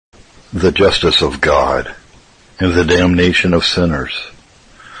the justice of God and the damnation of sinners.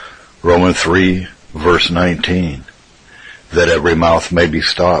 Romans 3, verse 19, that every mouth may be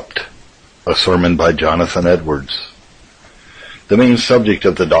stopped. A sermon by Jonathan Edwards. The main subject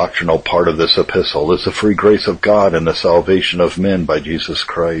of the doctrinal part of this epistle is the free grace of God and the salvation of men by Jesus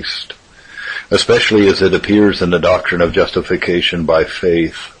Christ, especially as it appears in the doctrine of justification by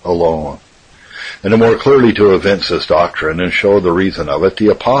faith alone. And to more clearly to evince this doctrine and show the reason of it, the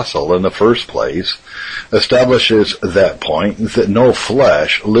apostle, in the first place, establishes that point that no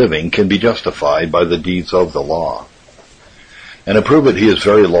flesh living can be justified by the deeds of the law. And to prove it, he is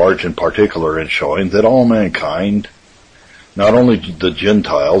very large and particular in showing that all mankind, not only the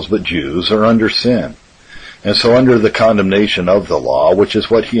Gentiles but Jews, are under sin, and so under the condemnation of the law, which is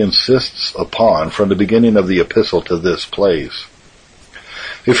what he insists upon from the beginning of the epistle to this place.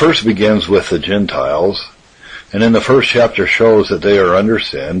 He first begins with the Gentiles, and in the first chapter shows that they are under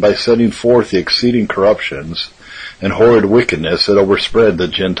sin by setting forth the exceeding corruptions and horrid wickedness that overspread the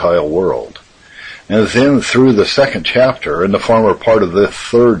Gentile world. And then through the second chapter, in the former part of the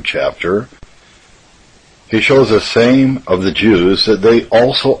third chapter, he shows the same of the Jews, that they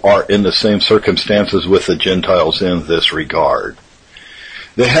also are in the same circumstances with the Gentiles in this regard.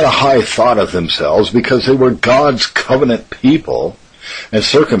 They had a high thought of themselves because they were God's covenant people and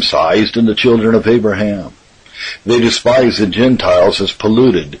circumcised in the children of Abraham. They despised the Gentiles as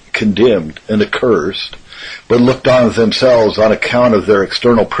polluted, condemned, and accursed, but looked on themselves on account of their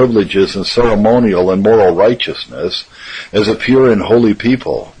external privileges and ceremonial and moral righteousness as a pure and holy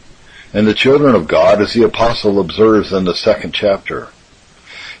people, and the children of God, as the apostle observes in the second chapter.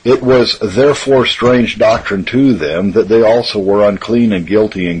 It was therefore strange doctrine to them that they also were unclean and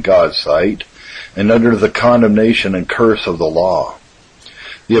guilty in God's sight, and under the condemnation and curse of the law.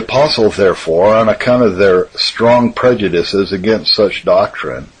 The apostle, therefore, on account of their strong prejudices against such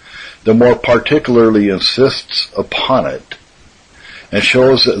doctrine, the more particularly insists upon it, and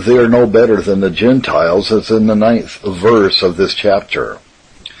shows that they are no better than the Gentiles, as in the 9th verse of this chapter.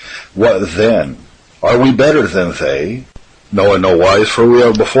 What then? Are we better than they? No, in no wise, for we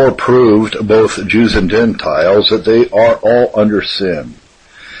have before proved, both Jews and Gentiles, that they are all under sin.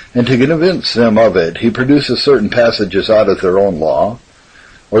 And to convince them of it, he produces certain passages out of their own law,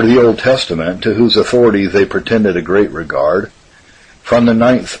 or the Old Testament, to whose authority they pretended a great regard, from the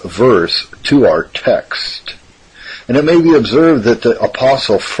 9th verse to our text. And it may be observed that the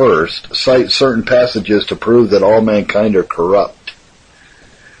apostle first cites certain passages to prove that all mankind are corrupt.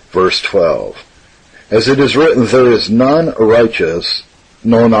 Verse 12, as it is written, there is none righteous,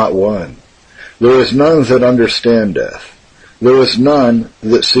 no, not one. There is none that understandeth. There is none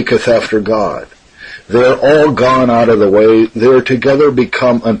that seeketh after God. They are all gone out of the way. They are together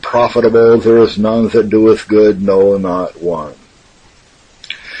become unprofitable. There is none that doeth good, no, not one.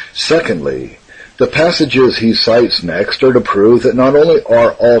 Secondly, the passages he cites next are to prove that not only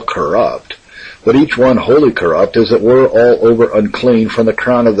are all corrupt, but each one wholly corrupt, as it were all over unclean from the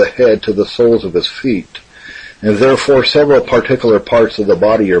crown of the head to the soles of his feet. And therefore several particular parts of the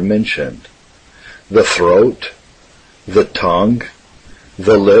body are mentioned: the throat, the tongue,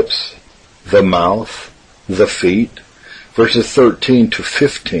 the lips, the mouth, the feet, verses 13 to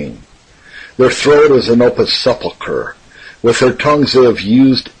 15. Their throat is an open sepulchre. With their tongues they have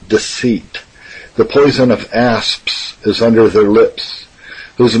used deceit. The poison of asps is under their lips,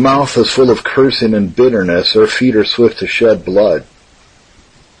 whose mouth is full of cursing and bitterness. Their feet are swift to shed blood.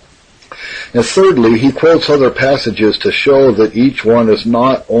 And thirdly, he quotes other passages to show that each one is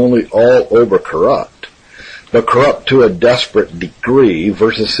not only all over corrupt, but corrupt to a desperate degree,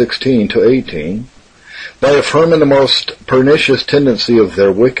 verses 16 to 18, by affirming the most pernicious tendency of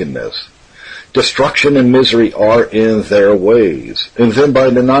their wickedness. Destruction and misery are in their ways, and then by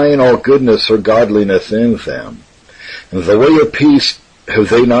denying all goodness or godliness in them. And the way of peace have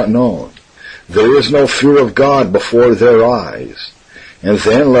they not known. There is no fear of God before their eyes. And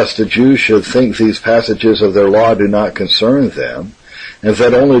then, lest the Jews should think these passages of their law do not concern them, and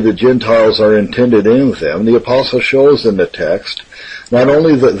that only the Gentiles are intended in them, the apostle shows in the text not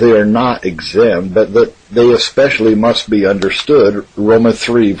only that they are not exempt, but that they especially must be understood, Romans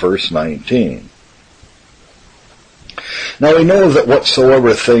 3, verse 19. Now we know that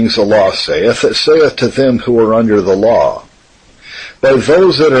whatsoever things the law saith, it saith to them who are under the law. By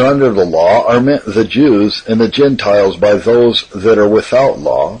those that are under the law are meant the Jews, and the Gentiles by those that are without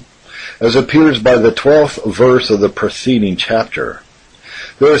law, as appears by the 12th verse of the preceding chapter.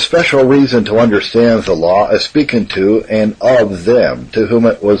 There is special reason to understand the law as speaking to and of them to whom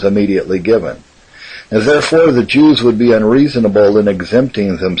it was immediately given. And therefore the Jews would be unreasonable in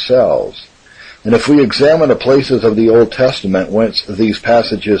exempting themselves. And if we examine the places of the Old Testament whence these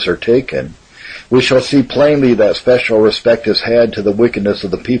passages are taken, we shall see plainly that special respect is had to the wickedness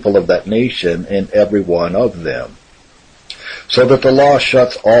of the people of that nation in every one of them, so that the law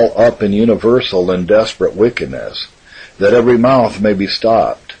shuts all up in universal and desperate wickedness, that every mouth may be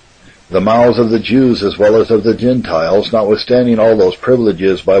stopped, the mouths of the Jews as well as of the Gentiles, notwithstanding all those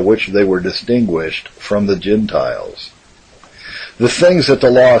privileges by which they were distinguished from the Gentiles. The things that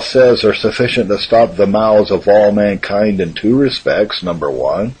the law says are sufficient to stop the mouths of all mankind in two respects. Number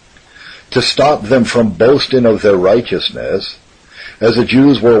one, to stop them from boasting of their righteousness, as the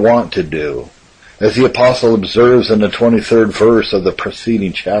Jews were wont to do, as the apostle observes in the 23rd verse of the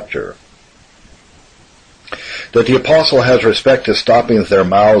preceding chapter. That the apostle has respect to stopping their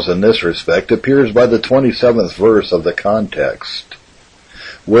mouths in this respect appears by the 27th verse of the context.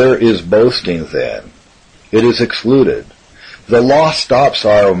 Where is boasting then? It is excluded. The law stops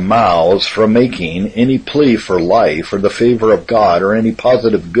our mouths from making any plea for life or the favor of God or any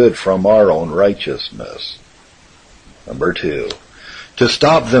positive good from our own righteousness. Number two, to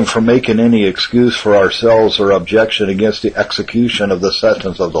stop them from making any excuse for ourselves or objection against the execution of the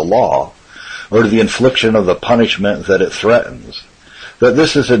sentence of the law or the infliction of the punishment that it threatens. That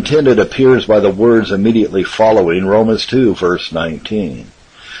this is intended appears by the words immediately following Romans 2, verse 19,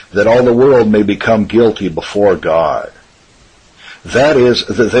 that all the world may become guilty before God. That is,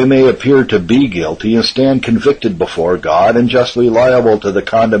 that they may appear to be guilty and stand convicted before God and justly liable to the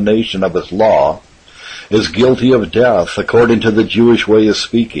condemnation of his law, as guilty of death according to the Jewish way of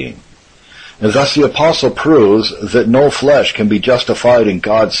speaking. And thus the apostle proves that no flesh can be justified in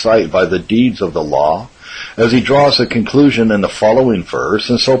God's sight by the deeds of the law, as he draws a conclusion in the following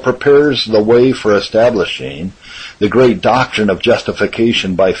verse, and so prepares the way for establishing the great doctrine of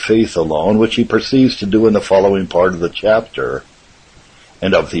justification by faith alone, which he proceeds to do in the following part of the chapter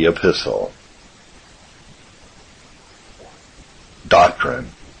and of the epistle. Doctrine.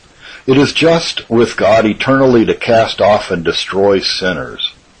 It is just with God eternally to cast off and destroy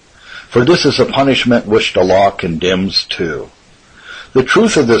sinners, for this is a punishment which the law condemns to. The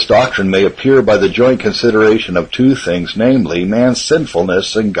truth of this doctrine may appear by the joint consideration of two things, namely, man's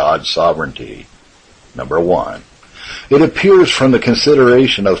sinfulness and God's sovereignty. Number one, it appears from the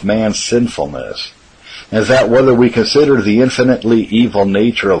consideration of man's sinfulness, and that whether we consider the infinitely evil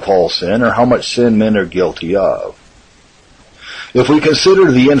nature of all sin or how much sin men are guilty of. If we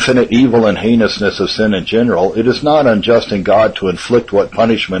consider the infinite evil and heinousness of sin in general, it is not unjust in God to inflict what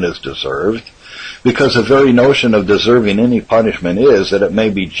punishment is deserved, because the very notion of deserving any punishment is that it may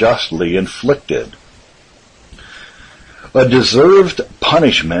be justly inflicted. A deserved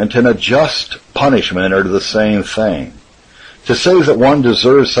punishment and a just punishment are the same thing. To say that one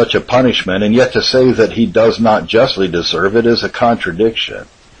deserves such a punishment and yet to say that he does not justly deserve it is a contradiction.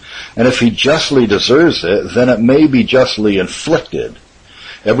 And if he justly deserves it, then it may be justly inflicted.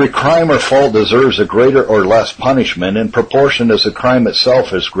 Every crime or fault deserves a greater or less punishment in proportion as the crime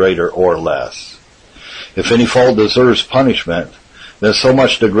itself is greater or less. If any fault deserves punishment, then so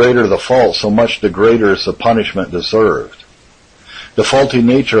much the greater the fault, so much the greater is the punishment deserved. The faulty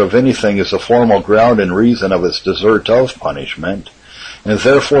nature of anything is a formal ground and reason of its desert of punishment, and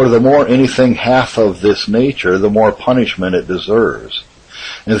therefore the more anything hath of this nature, the more punishment it deserves.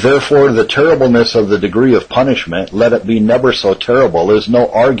 And therefore the terribleness of the degree of punishment, let it be never so terrible, is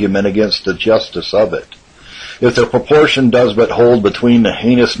no argument against the justice of it, if the proportion does but hold between the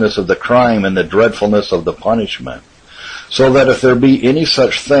heinousness of the crime and the dreadfulness of the punishment. So that if there be any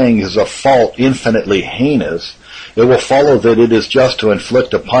such thing as a fault infinitely heinous, it will follow that it is just to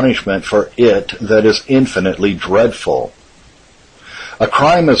inflict a punishment for it that is infinitely dreadful. A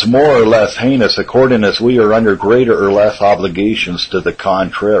crime is more or less heinous according as we are under greater or less obligations to the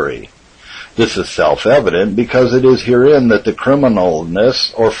contrary. This is self-evident because it is herein that the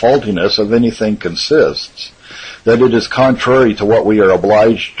criminalness or faultiness of anything consists, that it is contrary to what we are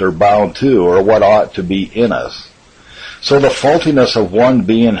obliged or bound to or what ought to be in us. So the faultiness of one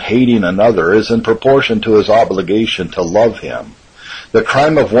being hating another is in proportion to his obligation to love him. The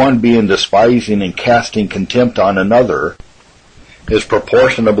crime of one being despising and casting contempt on another is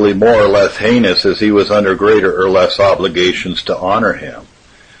proportionably more or less heinous as he was under greater or less obligations to honor him.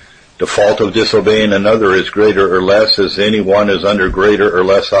 The fault of disobeying another is greater or less as any one is under greater or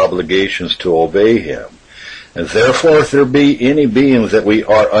less obligations to obey him. And therefore, if there be any being that we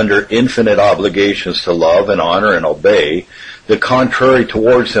are under infinite obligations to love and honor and obey, the contrary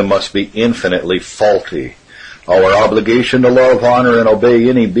towards him must be infinitely faulty. Our obligation to love, honor, and obey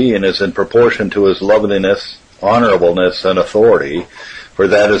any being is in proportion to his loveliness, honorableness, and authority, for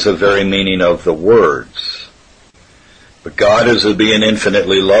that is the very meaning of the words. But God is a being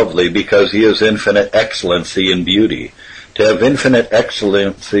infinitely lovely because he is infinite excellency and beauty. To have infinite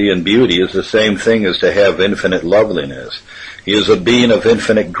excellency and beauty is the same thing as to have infinite loveliness. He is a being of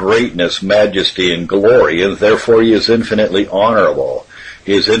infinite greatness, majesty, and glory, and therefore he is infinitely honorable.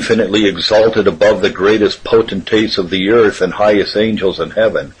 He is infinitely exalted above the greatest potentates of the earth and highest angels in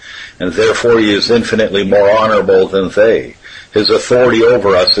heaven, and therefore he is infinitely more honorable than they. His authority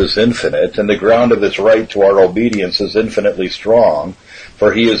over us is infinite, and the ground of his right to our obedience is infinitely strong,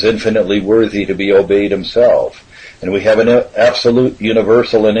 for he is infinitely worthy to be obeyed himself. And we have an absolute,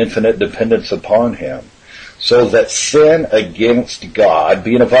 universal, and infinite dependence upon him. So that sin against God,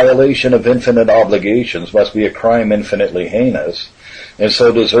 being a violation of infinite obligations, must be a crime infinitely heinous, and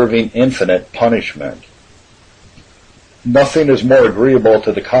so deserving infinite punishment. Nothing is more agreeable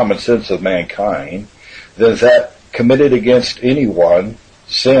to the common sense of mankind than that committed against anyone,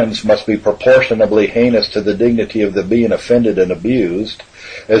 sins must be proportionably heinous to the dignity of the being offended and abused,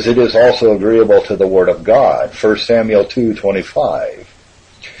 as it is also agreeable to the Word of God. 1 Samuel 2:25.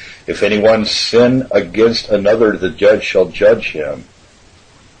 If anyone sin against another, the judge shall judge him.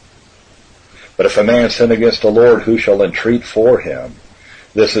 But if a man sin against the Lord, who shall entreat for him?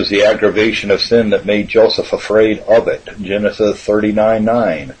 This is the aggravation of sin that made Joseph afraid of it. Genesis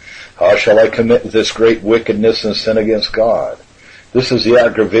 39:9. How shall I commit this great wickedness and sin against God? This is the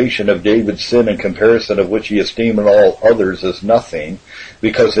aggravation of David's sin, in comparison of which he esteemed all others as nothing,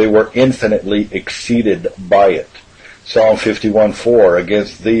 because they were infinitely exceeded by it. Psalm 51:4,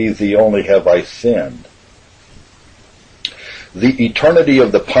 against thee, thee only have I sinned. The eternity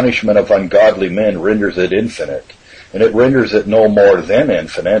of the punishment of ungodly men renders it infinite, and it renders it no more than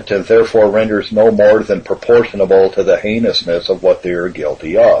infinite, and therefore renders no more than proportionable to the heinousness of what they are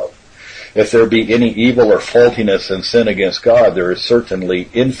guilty of. If there be any evil or faultiness in sin against God, there is certainly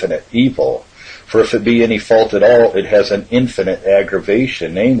infinite evil. For if it be any fault at all, it has an infinite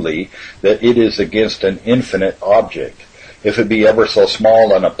aggravation, namely, that it is against an infinite object. If it be ever so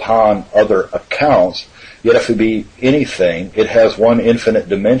small and upon other accounts, yet if it be anything, it has one infinite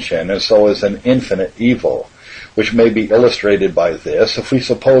dimension, and so is an infinite evil, which may be illustrated by this. If we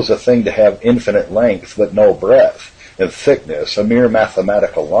suppose a thing to have infinite length but no breadth and thickness, a mere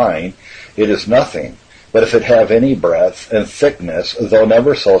mathematical line, it is nothing. But if it have any breadth and thickness, though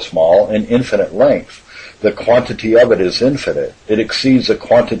never so small, and infinite length, the quantity of it is infinite. It exceeds the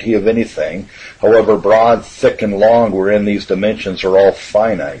quantity of anything, however broad, thick, and long, wherein these dimensions are all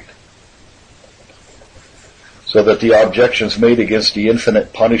finite. So that the objections made against the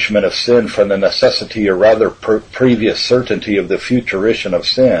infinite punishment of sin from the necessity, or rather previous certainty, of the futurition of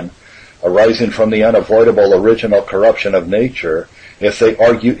sin, arising from the unavoidable original corruption of nature, if they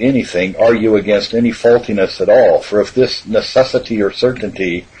argue anything, argue against any faultiness at all. For if this necessity or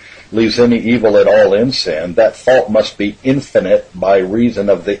certainty leaves any evil at all in sin, that fault must be infinite by reason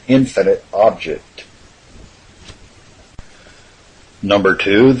of the infinite object. Number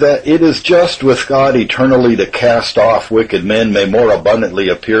 2, that it is just with God eternally to cast off wicked men may more abundantly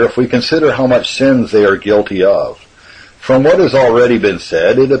appear if we consider how much sins they are guilty of. From what has already been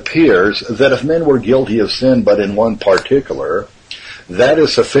said, it appears that if men were guilty of sin but in one particular, that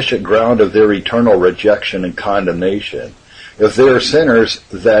is sufficient ground of their eternal rejection and condemnation. If they are sinners,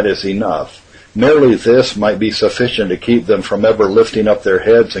 that is enough. Merely this might be sufficient to keep them from ever lifting up their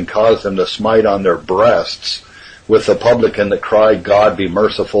heads and cause them to smite on their breasts with the publican that cried, God be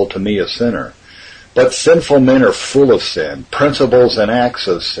merciful to me, a sinner. But sinful men are full of sin, principles and acts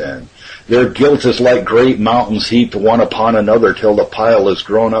of sin. Their guilt is like great mountains heaped one upon another till the pile is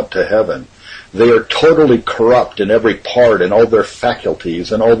grown up to heaven. They are totally corrupt in every part, in all their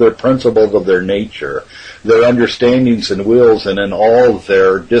faculties, and all their principles of their nature, their understandings and wills, and in all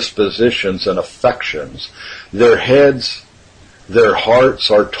their dispositions and affections. Their heads, their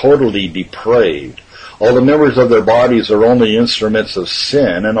hearts are totally depraved. All the members of their bodies are only instruments of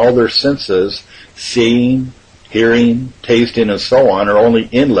sin, and all their senses, seeing, hearing, tasting, and so on, are only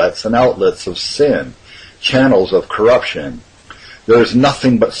inlets and outlets of sin, channels of corruption. There is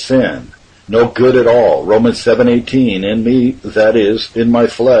nothing but sin. No good at all. Romans 7:18, in me, that is, in my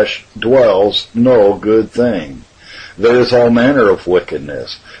flesh, dwells no good thing. There is all manner of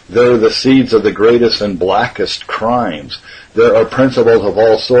wickedness. There are the seeds of the greatest and blackest crimes. There are principles of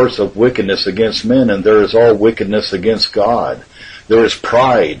all sorts of wickedness against men, and there is all wickedness against God. There is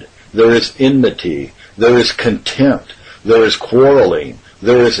pride. There is enmity. There is contempt. There is quarreling.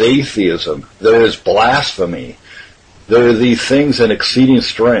 There is atheism. There is blasphemy. There are these things in exceeding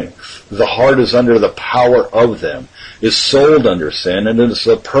strength. The heart is under the power of them, is sold under sin, and is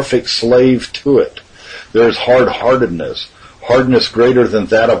a perfect slave to it. There is hard-heartedness, hardness greater than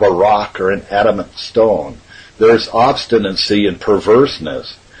that of a rock or an adamant stone. There's obstinacy and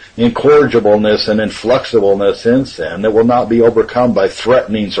perverseness, incorrigibleness and inflexibleness in sin that will not be overcome by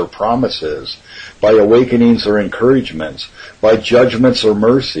threatenings or promises, by awakenings or encouragements, by judgments or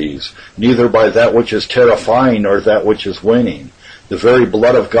mercies, neither by that which is terrifying nor that which is winning. The very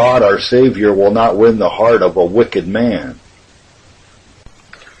blood of God, our Savior, will not win the heart of a wicked man.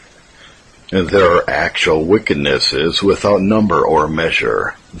 And there are actual wickednesses without number or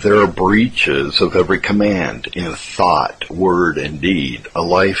measure. There are breaches of every command in thought, word, and deed, a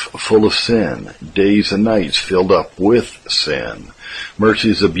life full of sin, days and nights filled up with sin,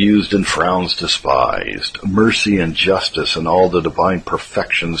 mercies abused and frowns despised, mercy and justice and all the divine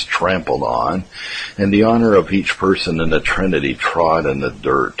perfections trampled on, and the honor of each person in the Trinity trod in the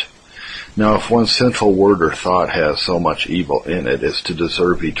dirt. Now, if one sinful word or thought has so much evil in it as to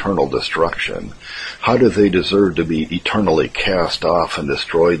deserve eternal destruction, how do they deserve to be eternally cast off and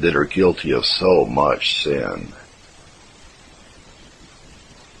destroyed that are guilty of so much sin?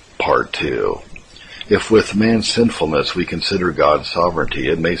 Part 2. If with man's sinfulness we consider God's sovereignty,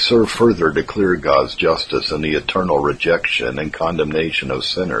 it may serve further to clear God's justice and the eternal rejection and condemnation of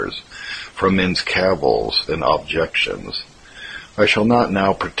sinners from men's cavils and objections. I shall not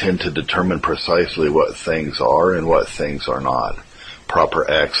now pretend to determine precisely what things are and what things are not, proper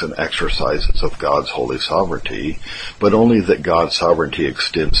acts and exercises of God's holy sovereignty, but only that God's sovereignty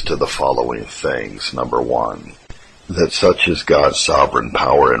extends to the following things. Number 1, that such is God's sovereign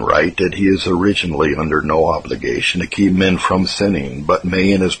power and right that he is originally under no obligation to keep men from sinning, but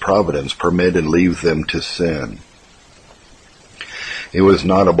may in his providence permit and leave them to sin. He was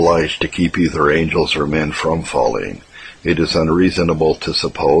not obliged to keep either angels or men from falling. It is unreasonable to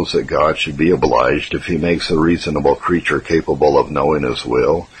suppose that God should be obliged if he makes a reasonable creature capable of knowing his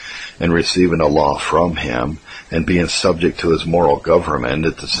will and receiving a law from him and being subject to his moral government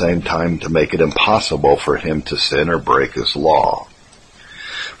at the same time to make it impossible for him to sin or break his law.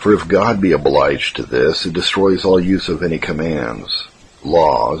 For if God be obliged to this, it destroys all use of any commands,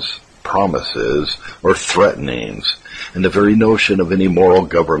 laws, promises, or threatenings, and the very notion of any moral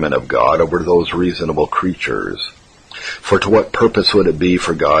government of God over those reasonable creatures. For to what purpose would it be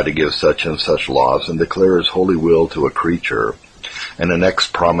for God to give such and such laws and declare his holy will to a creature, and annex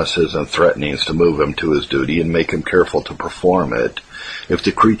promises and threatenings to move him to his duty and make him careful to perform it, if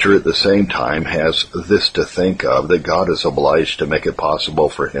the creature at the same time has this to think of, that God is obliged to make it possible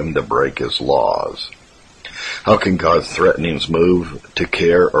for him to break his laws? How can God's threatenings move to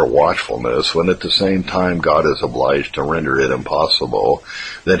care or watchfulness when at the same time God is obliged to render it impossible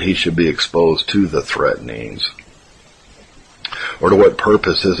that he should be exposed to the threatenings? Or to what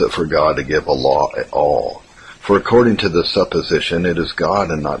purpose is it for God to give a law at all? For according to the supposition, it is God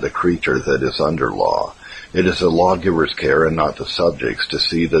and not the creature that is under law. It is the lawgiver's care and not the subject's to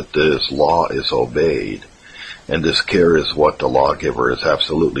see that this law is obeyed, and this care is what the lawgiver is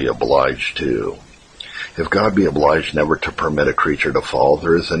absolutely obliged to. If God be obliged never to permit a creature to fall,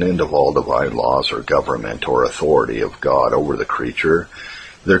 there is an end of all divine laws or government or authority of God over the creature.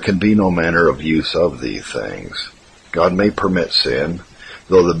 There can be no manner of use of these things. God may permit sin,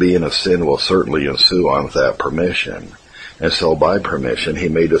 though the being of sin will certainly ensue on that permission, and so by permission he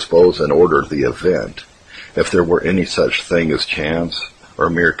may dispose and order the event. If there were any such thing as chance or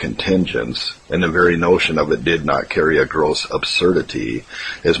mere contingence, and the very notion of it did not carry a gross absurdity,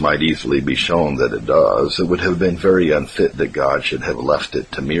 as might easily be shown that it does, it would have been very unfit that God should have left it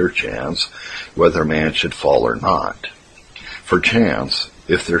to mere chance, whether man should fall or not. For chance,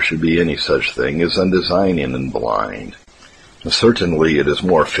 if there should be any such thing, is undesigning and blind. Certainly it is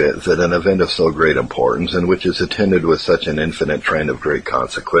more fit that an event of so great importance, and which is attended with such an infinite train of great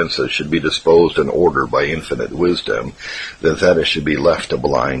consequences, should be disposed and ordered by infinite wisdom, than that it should be left to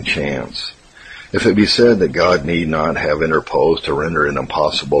blind chance. If it be said that God need not have interposed to render it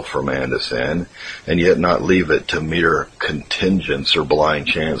impossible for man to sin, and yet not leave it to mere contingence or blind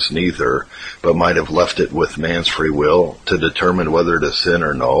chance neither, but might have left it with man's free will to determine whether to sin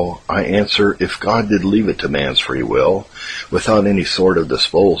or no, I answer, if God did leave it to man's free will, without any sort of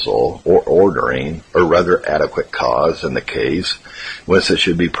disposal, or ordering, or rather adequate cause in the case, whence it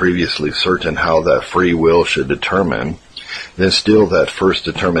should be previously certain how that free will should determine, then still that first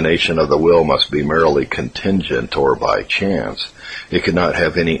determination of the will must be merely contingent or by chance. It could not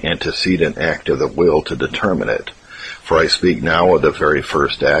have any antecedent act of the will to determine it. For I speak now of the very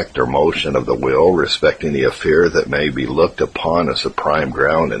first act or motion of the will respecting the affair that may be looked upon as the prime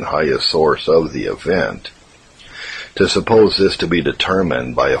ground and highest source of the event. To suppose this to be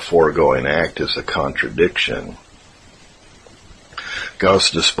determined by a foregoing act is a contradiction.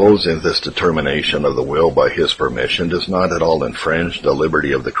 God's disposing this determination of the will by his permission does not at all infringe the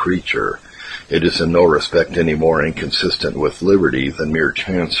liberty of the creature, It is in no respect any more inconsistent with liberty than mere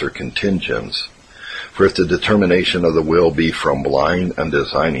chance or contingence. For if the determination of the will be from blind,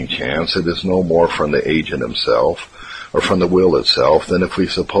 undesigning chance, it is no more from the agent himself, or from the will itself, than if we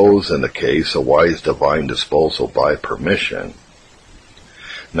suppose in the case a wise divine disposal by permission.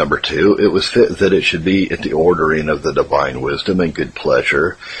 Number 2, it was fit that it should be at the ordering of the divine wisdom and good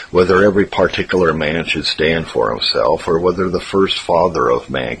pleasure, whether every particular man should stand for himself, or whether the first father of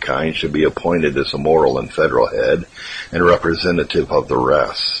mankind should be appointed as a moral and federal head and representative of the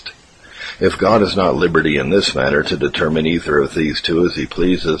rest. If God is not liberty in this matter to determine either of these two as he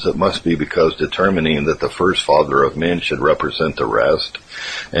pleases, it must be because determining that the first father of men should represent the rest,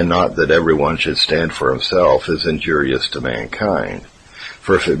 and not that everyone should stand for himself, is injurious to mankind.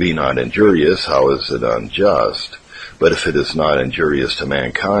 For if it be not injurious, how is it unjust? But if it is not injurious to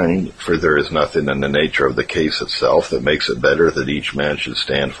mankind, for there is nothing in the nature of the case itself that makes it better that each man should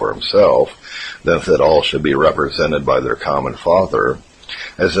stand for himself, than that all should be represented by their common father,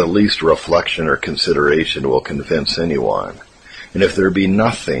 as at least reflection or consideration will convince anyone. And if there be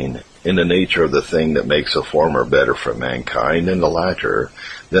nothing in the nature of the thing that makes the former better for mankind than the latter,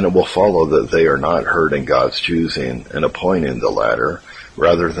 then it will follow that they are not heard in God's choosing and appointing the latter,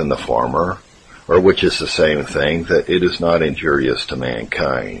 rather than the former, or which is the same thing, that it is not injurious to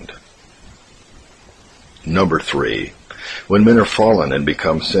mankind. Number 3. When men are fallen and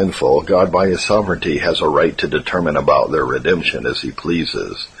become sinful, God by his sovereignty has a right to determine about their redemption as he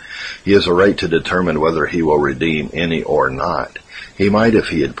pleases. He has a right to determine whether he will redeem any or not. He might, if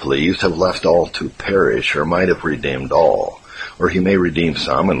he had pleased, have left all to perish, or might have redeemed all. Or he may redeem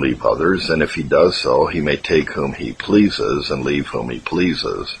some and leave others, and if he does so, he may take whom he pleases and leave whom he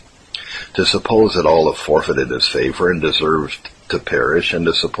pleases. To suppose that all have forfeited his favor and deserve to perish, and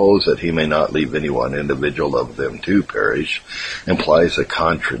to suppose that he may not leave any one individual of them to perish, implies a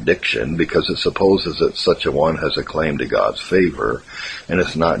contradiction, because it supposes that such a one has a claim to God's favor, and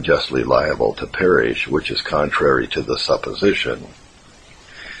is not justly liable to perish, which is contrary to the supposition.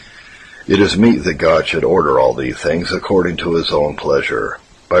 It is meet that God should order all these things according to his own pleasure,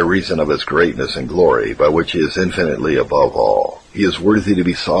 by reason of his greatness and glory, by which he is infinitely above all. He is worthy to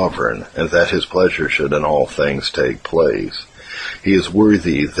be sovereign, and that his pleasure should in all things take place. He is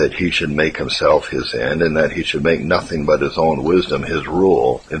worthy that he should make himself his end, and that he should make nothing but his own wisdom his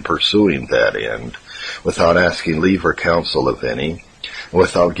rule in pursuing that end, without asking leave or counsel of any, and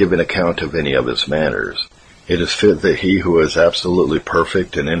without giving account of any of his manners. It is fit that he who is absolutely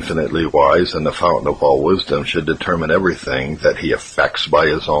perfect and infinitely wise and the fountain of all wisdom should determine everything that he effects by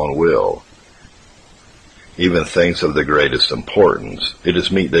his own will, even things of the greatest importance. It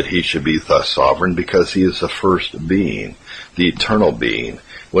is meet that he should be thus sovereign, because he is the first being, the eternal being,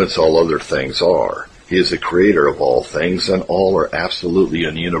 whence all other things are. He is the creator of all things, and all are absolutely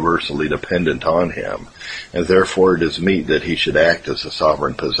and universally dependent on him, and therefore it is meet that he should act as the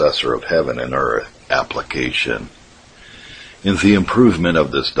sovereign possessor of heaven and earth. Application. In the improvement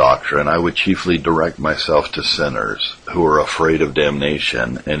of this doctrine, I would chiefly direct myself to sinners who are afraid of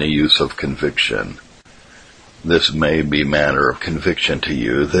damnation and a use of conviction. This may be matter of conviction to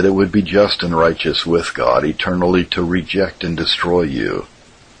you, that it would be just and righteous with God eternally to reject and destroy you.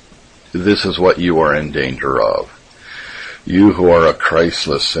 This is what you are in danger of. You who are a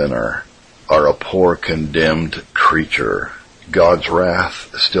Christless sinner are a poor condemned creature. God's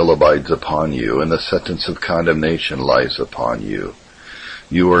wrath still abides upon you, and the sentence of condemnation lies upon you.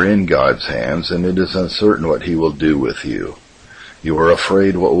 You are in God's hands, and it is uncertain what he will do with you. You are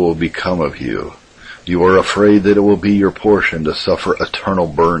afraid what will become of you. You are afraid that it will be your portion to suffer eternal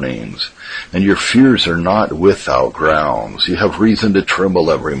burnings, and your fears are not without grounds. You have reason to tremble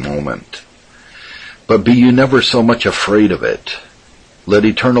every moment. But be you never so much afraid of it. Let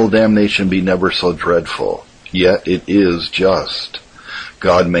eternal damnation be never so dreadful. Yet it is just.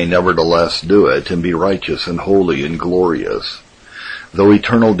 God may nevertheless do it, and be righteous and holy and glorious. Though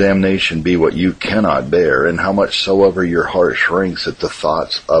eternal damnation be what you cannot bear, and how much soever your heart shrinks at the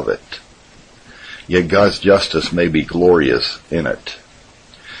thoughts of it, yet God's justice may be glorious in it.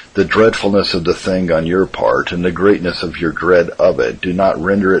 The dreadfulness of the thing on your part, and the greatness of your dread of it, do not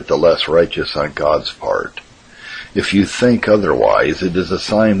render it the less righteous on God's part. If you think otherwise, it is a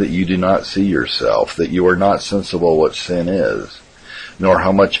sign that you do not see yourself, that you are not sensible what sin is, nor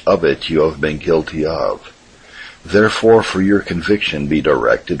how much of it you have been guilty of. Therefore, for your conviction be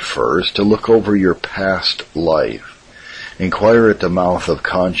directed first to look over your past life. Inquire at the mouth of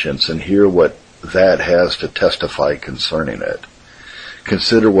conscience, and hear what that has to testify concerning it.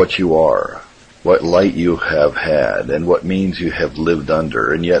 Consider what you are, what light you have had, and what means you have lived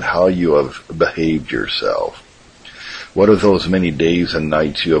under, and yet how you have behaved yourself. What have those many days and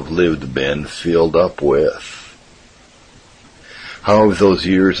nights you have lived been filled up with? How have those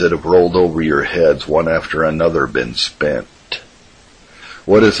years that have rolled over your heads one after another been spent?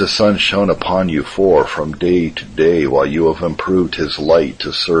 What has the sun shone upon you for from day to day while you have improved his light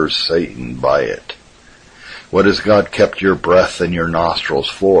to serve Satan by it? What has God kept your breath in your nostrils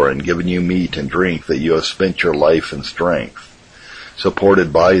for and given you meat and drink that you have spent your life and strength,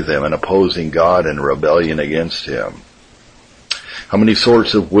 supported by them and opposing God in rebellion against him? How many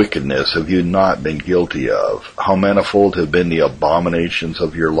sorts of wickedness have you not been guilty of? How manifold have been the abominations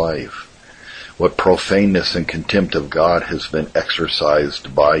of your life? What profaneness and contempt of God has been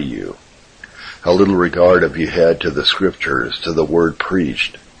exercised by you? How little regard have you had to the Scriptures, to the word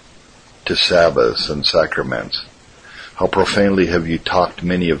preached, to Sabbaths and sacraments? How profanely have you talked,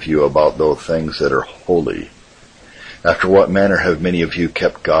 many of you, about those things that are holy? After what manner have many of you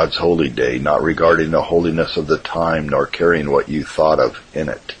kept God's holy day, not regarding the holiness of the time, nor caring what you thought of in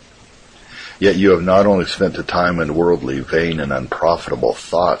it? Yet you have not only spent the time in worldly, vain, and unprofitable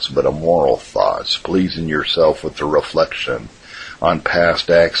thoughts, but immoral thoughts, pleasing yourself with the reflection on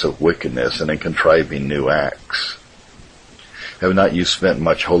past acts of wickedness and in contriving new acts. Have not you spent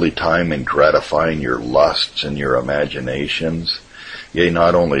much holy time in gratifying your lusts and your imaginations? Yea,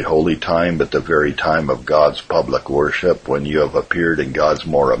 not only holy time, but the very time of God's public worship, when you have appeared in God's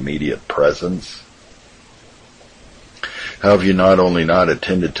more immediate presence? How have you not only not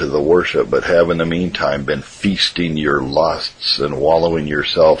attended to the worship, but have in the meantime been feasting your lusts and wallowing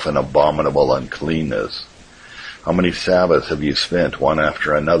yourself in abominable uncleanness? How many Sabbaths have you spent one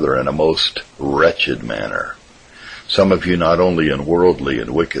after another in a most wretched manner? Some of you not only in worldly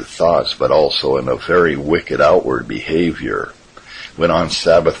and wicked thoughts, but also in a very wicked outward behavior, when on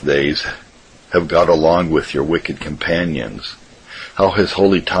Sabbath days have got along with your wicked companions. How has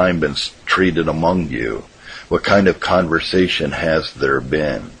holy time been treated among you? What kind of conversation has there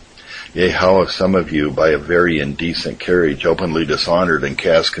been? Yea, how have some of you, by a very indecent carriage, openly dishonored and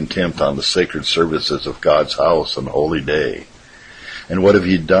cast contempt on the sacred services of God's house and holy day? And what have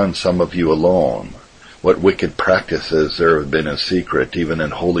you done, some of you alone? What wicked practices there have been in secret, even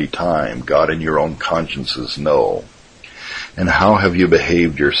in holy time, God and your own consciences know. And how have you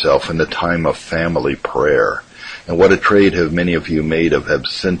behaved yourself in the time of family prayer? And what a trade have many of you made of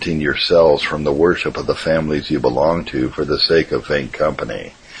absenting yourselves from the worship of the families you belong to for the sake of vain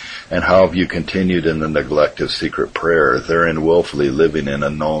company? And how have you continued in the neglect of secret prayer, therein willfully living in a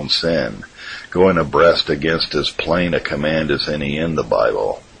known sin, going abreast against as plain a command as any in the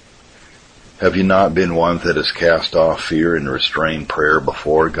Bible? Have you not been one that has cast off fear and restrained prayer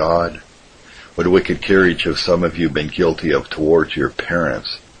before God? What wicked carriage have some of you been guilty of towards your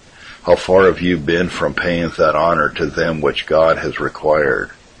parents? How far have you been from paying that honor to them which God has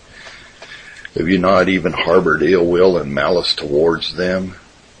required? Have you not even harbored ill will and malice towards them?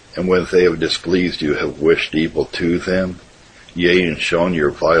 And when they have displeased you, have wished evil to them? Yea, and shown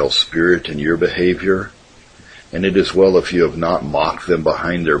your vile spirit in your behavior? And it is well if you have not mocked them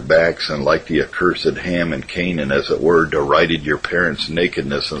behind their backs, and like the accursed Ham and Canaan, as it were, derided your parents'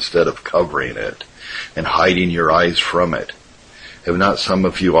 nakedness instead of covering it, and hiding your eyes from it. Have not some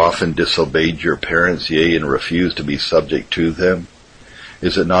of you often disobeyed your parents, yea, and refused to be subject to them?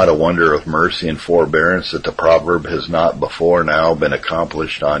 Is it not a wonder of mercy and forbearance that the proverb has not before now been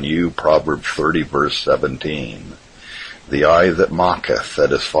accomplished on you? Proverb 30, verse 17. The eye that mocketh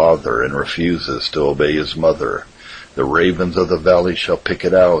at his father and refuses to obey his mother, the ravens of the valley shall pick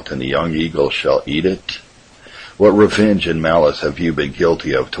it out, and the young eagle shall eat it. What revenge and malice have you been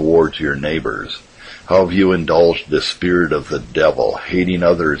guilty of towards your neighbors? How have you indulged the spirit of the devil, hating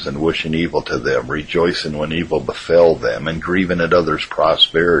others and wishing evil to them, rejoicing when evil befell them, and grieving at others'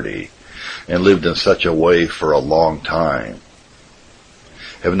 prosperity, and lived in such a way for a long time?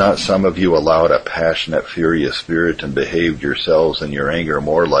 Have not some of you allowed a passionate, furious spirit, and behaved yourselves in your anger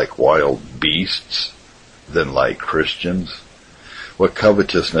more like wild beasts than like Christians? What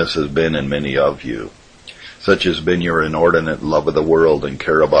covetousness has been in many of you? Such has been your inordinate love of the world and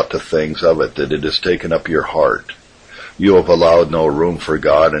care about the things of it, that it has taken up your heart. You have allowed no room for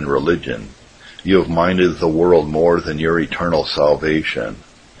God and religion. You have minded the world more than your eternal salvation.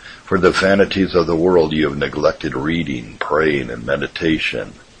 For the vanities of the world you have neglected reading, praying, and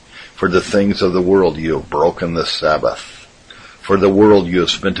meditation. For the things of the world you have broken the Sabbath. For the world you have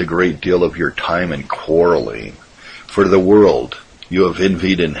spent a great deal of your time in quarreling. For the world you have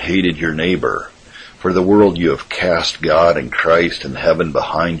envied and hated your neighbor. For the world you have cast God and Christ and heaven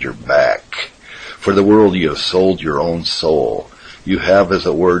behind your back. For the world you have sold your own soul, You have, as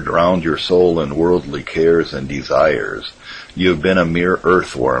it were, drowned your soul in worldly cares and desires. You have been a mere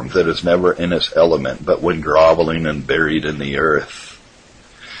earthworm that is never in its element but when groveling and buried in the earth.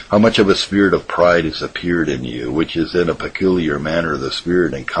 How much of a spirit of pride has appeared in you, which is in a peculiar manner the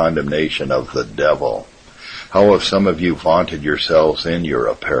spirit and condemnation of the devil? How have some of you vaunted yourselves in your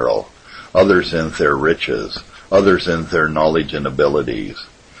apparel, others in their riches, others in their knowledge and abilities?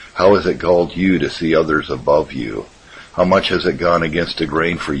 How has it galled you to see others above you? How much has it gone against the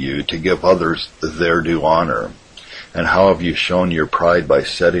grain for you to give others their due honor? And how have you shown your pride by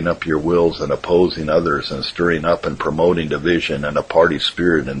setting up your wills and opposing others and stirring up and promoting division and a party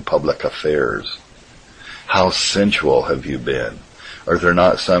spirit in public affairs? How sensual have you been? Are there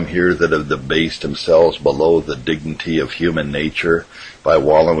not some here that have debased themselves below the dignity of human nature by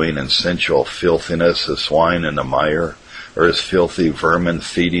wallowing in sensual filthiness as swine in the mire, or as filthy vermin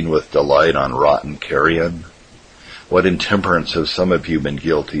feeding with delight on rotten carrion? What intemperance have some of you been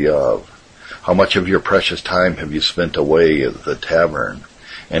guilty of? How much of your precious time have you spent away at the tavern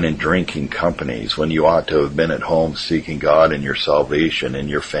and in drinking companies when you ought to have been at home seeking God and your salvation in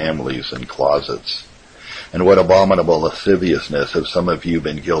your families and closets? And what abominable lasciviousness have some of you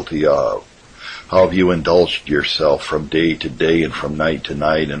been guilty of? How have you indulged yourself from day to day and from night to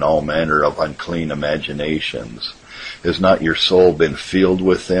night in all manner of unclean imaginations? Has not your soul been filled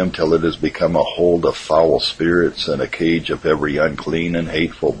with them till it has become a hold of foul spirits and a cage of every unclean and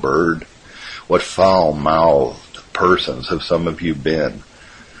hateful bird? What foul-mouthed persons have some of you been,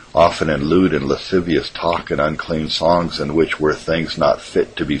 often in lewd and lascivious talk and unclean songs in which were things not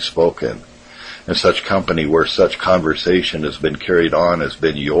fit to be spoken, and such company where such conversation has been carried on has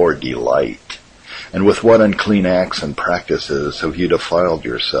been your delight. And with what unclean acts and practices have you defiled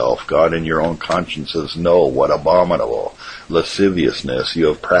yourself? God and your own consciences know what abominable lasciviousness you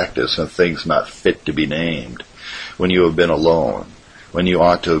have practiced in things not fit to be named, when you have been alone, when you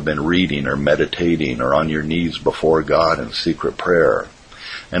ought to have been reading or meditating or on your knees before God in secret prayer.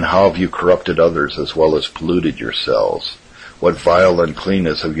 And how have you corrupted others as well as polluted yourselves? What vile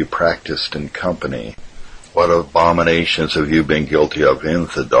uncleanness have you practiced in company? What abominations have you been guilty of in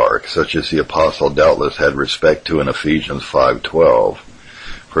the dark, such as the apostle doubtless had respect to in Ephesians 5:12?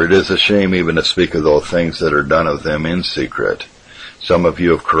 For it is a shame even to speak of those things that are done of them in secret. Some of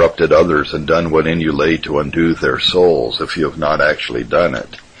you have corrupted others and done what in you lay to undo their souls, if you have not actually done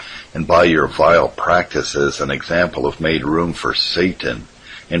it. And by your vile practices an example have made room for Satan,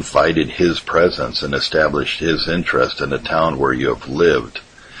 invited his presence, and established his interest in the town where you have lived.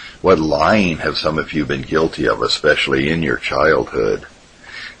 What lying have some of you been guilty of, especially in your childhood?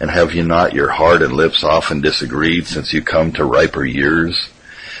 And have you not your heart and lips often disagreed since you come to riper years?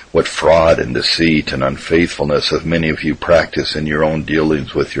 What fraud and deceit and unfaithfulness have many of you practiced in your own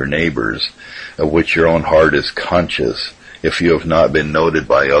dealings with your neighbors, of which your own heart is conscious, if you have not been noted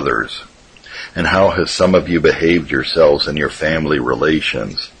by others? And how has some of you behaved yourselves in your family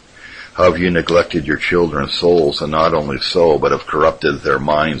relations? How have you neglected your children's souls, and not only so, but have corrupted their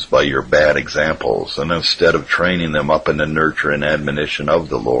minds by your bad examples, and instead of training them up in the nurture and admonition of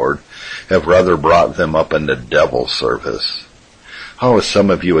the Lord, have rather brought them up in the devil's service? How have some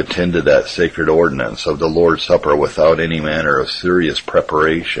of you attended that sacred ordinance of the Lord's Supper without any manner of serious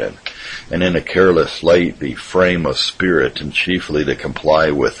preparation, and in a careless, lightly frame of spirit, and chiefly to comply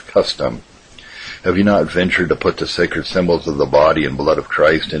with custom? Have you not ventured to put the sacred symbols of the body and blood of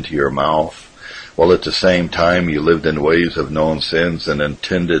Christ into your mouth, while at the same time you lived in ways of known sins and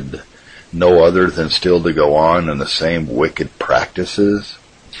intended no other than still to go on in the same wicked practices?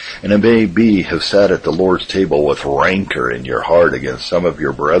 And it may be have sat at the Lord's table with rancor in your heart against some of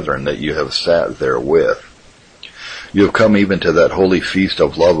your brethren that you have sat there with. You have come even to that holy feast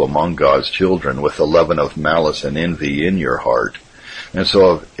of love among God's children with the leaven of malice and envy in your heart, and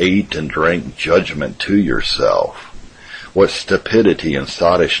so have ate and drank judgment to yourself. What stupidity and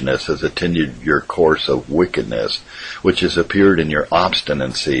sottishness has attended your course of wickedness, which has appeared in your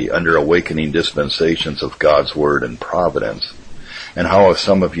obstinacy under awakening dispensations of God's word and providence? And how have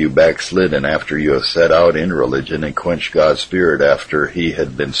some of you backslidden after you have set out in religion and quenched God's Spirit after he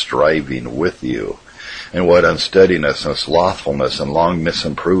had been striving with you? And what unsteadiness and slothfulness and long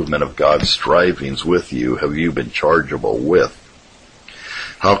misimprovement of God's strivings with you have you been chargeable with?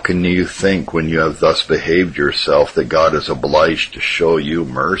 How can you think when you have thus behaved yourself that God is obliged to show you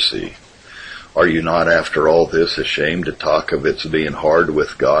mercy? Are you not after all this ashamed to talk of its being hard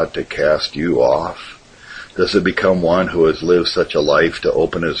with God to cast you off? Does it become one who has lived such a life to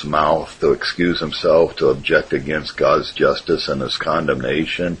open his mouth, to excuse himself, to object against God's justice and his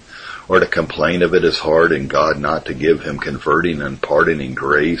condemnation, or to complain of it as hard in God not to give him converting and pardoning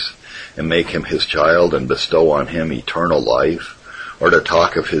grace, and make him his child and bestow on him eternal life? or to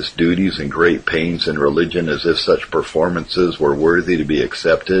talk of his duties and great pains in religion as if such performances were worthy to be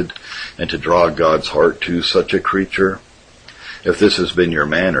accepted, and to draw God's heart to such a creature? If this has been your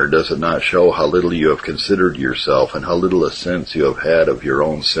manner, does it not show how little you have considered yourself, and how little a sense you have had of your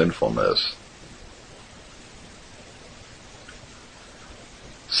own sinfulness?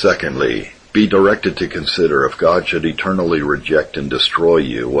 Secondly, be directed to consider, if God should eternally reject and destroy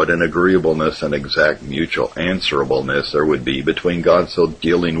you, what an agreeableness and exact mutual answerableness there would be between God so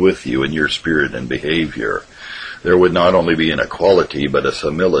dealing with you in your spirit and behavior. There would not only be an equality, but a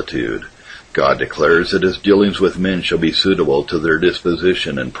similitude. God declares that his dealings with men shall be suitable to their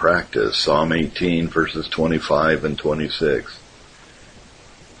disposition and practice. Psalm 18, verses 25 and 26.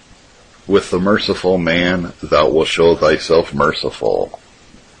 With the merciful man thou wilt show thyself merciful.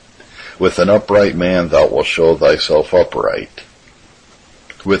 With an upright man thou wilt show thyself upright.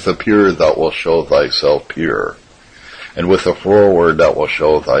 With the pure thou wilt show thyself pure. And with the froward thou wilt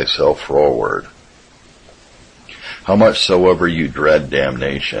show thyself froward. How much soever you dread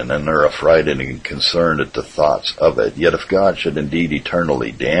damnation, and are affrighted and concerned at the thoughts of it, yet if God should indeed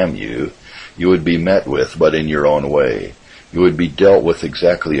eternally damn you, you would be met with but in your own way. You would be dealt with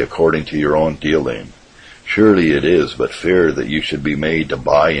exactly according to your own dealing. Surely it is but fair that you should be made to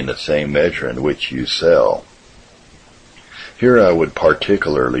buy in the same measure in which you sell. Here I would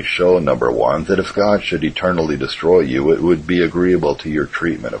particularly show, number one, that if God should eternally destroy you, it would be agreeable to your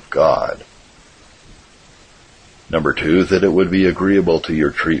treatment of God. Number two, that it would be agreeable to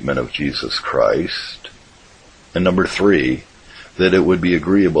your treatment of Jesus Christ. And number three, that it would be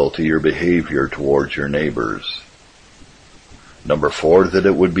agreeable to your behavior towards your neighbors. Number four, that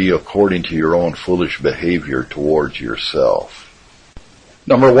it would be according to your own foolish behavior towards yourself.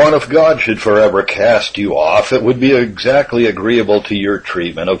 Number one, if God should forever cast you off, it would be exactly agreeable to your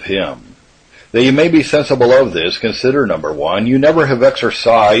treatment of him. That you may be sensible of this, consider, number one, you never have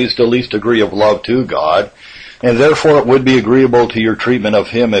exercised the least degree of love to God, and therefore it would be agreeable to your treatment of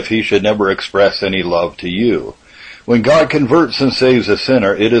him if he should never express any love to you. When God converts and saves a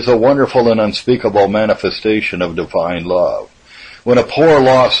sinner, it is a wonderful and unspeakable manifestation of divine love. When a poor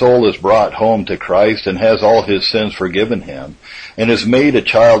lost soul is brought home to Christ and has all his sins forgiven him, and is made a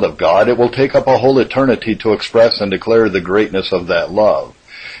child of God, it will take up a whole eternity to express and declare the greatness of that love.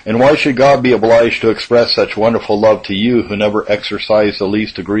 And why should God be obliged to express such wonderful love to you who never exercised the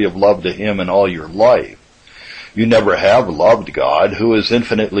least degree of love to him in all your life? You never have loved God, who is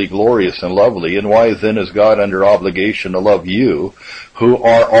infinitely glorious and lovely, and why then is God under obligation to love you, who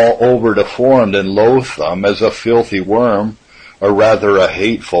are all over deformed and loathsome as a filthy worm, or rather a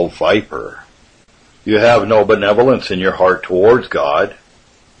hateful viper? You have no benevolence in your heart towards God.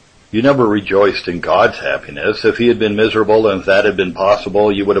 You never rejoiced in God's happiness. If he had been miserable and if that had been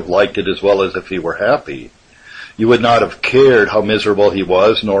possible, you would have liked it as well as if he were happy. You would not have cared how miserable he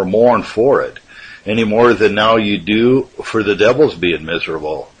was, nor mourned for it, any more than now you do for the devil's being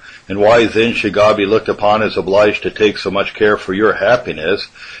miserable. And why then should God be looked upon as obliged to take so much care for your happiness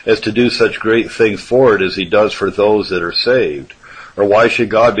as to do such great things for it as he does for those that are saved? Or why should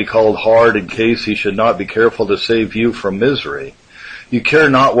God be called hard in case he should not be careful to save you from misery? You care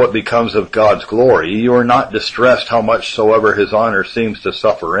not what becomes of God's glory. You are not distressed how much soever his honor seems to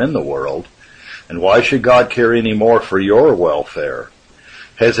suffer in the world. And why should God care any more for your welfare?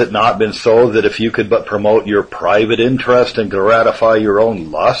 Has it not been so that if you could but promote your private interest and gratify your own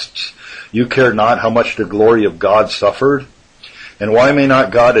lusts, you cared not how much the glory of God suffered? And why may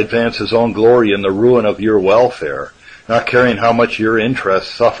not God advance his own glory in the ruin of your welfare, not caring how much your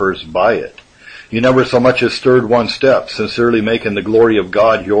interest suffers by it? You never so much as stirred one step, sincerely making the glory of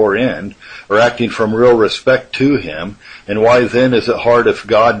God your end, or acting from real respect to him. And why then is it hard if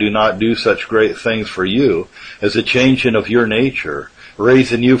God do not do such great things for you as a changing of your nature,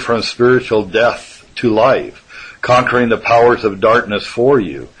 raising you from spiritual death to life, conquering the powers of darkness for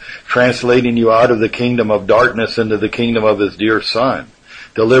you, translating you out of the kingdom of darkness into the kingdom of his dear Son,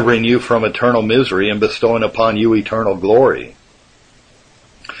 delivering you from eternal misery and bestowing upon you eternal glory?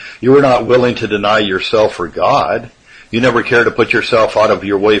 You were not willing to deny yourself for God. You never cared to put yourself out of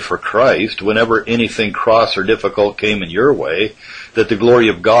your way for Christ. Whenever anything cross or difficult came in your way that the glory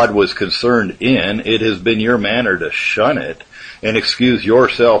of God was concerned in, it has been your manner to shun it and excuse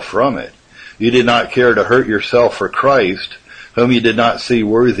yourself from it. You did not care to hurt yourself for Christ, whom you did not see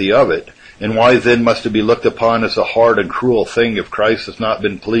worthy of it. And why then must it be looked upon as a hard and cruel thing if Christ has not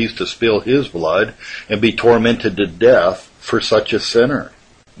been pleased to spill his blood and be tormented to death for such a sinner?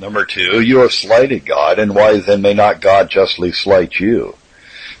 Number two, you have slighted God, and why then may not God justly slight you?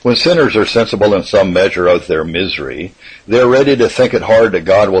 When sinners are sensible in some measure of their misery, they are ready to think it hard that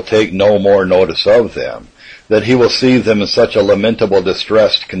God will take no more notice of them. that he will see them in such a lamentable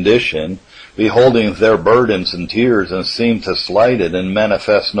distressed condition, beholding their burdens and tears, and seem to slight it, and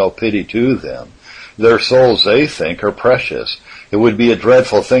manifest no pity to them. Their souls, they think, are precious. It would be a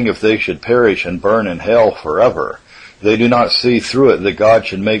dreadful thing if they should perish and burn in hell forever. They do not see through it that God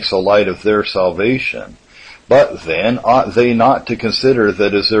should make so light of their salvation. But then, ought they not to consider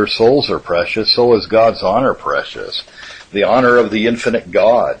that as their souls are precious, so is God's honor precious? The honor of the infinite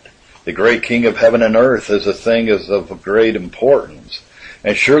God, the great King of heaven and earth, is a thing of great importance,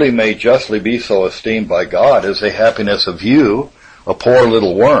 and surely may justly be so esteemed by God as the happiness of you, a poor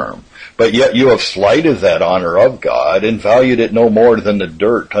little worm. But yet you have slighted that honor of God, and valued it no more than the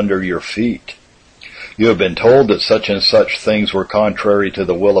dirt under your feet. You have been told that such and such things were contrary to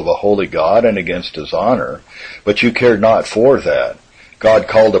the will of a holy God and against his honor, but you cared not for that. God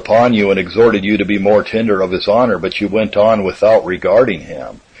called upon you and exhorted you to be more tender of his honor, but you went on without regarding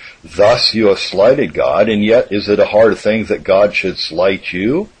him. Thus you have slighted God, and yet is it a hard thing that God should slight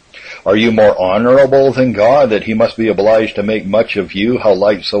you? Are you more honorable than God, that he must be obliged to make much of you, how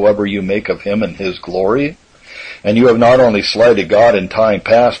light soever you make of him in his glory? And you have not only slighted God in time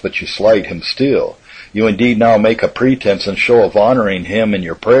past, but you slight him still. You indeed now make a pretense and show of honoring him in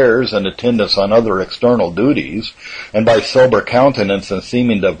your prayers and attendance on other external duties, and by sober countenance and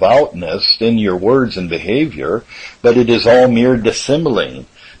seeming devoutness in your words and behavior, but it is all mere dissembling.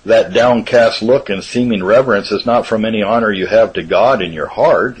 That downcast look and seeming reverence is not from any honor you have to God in your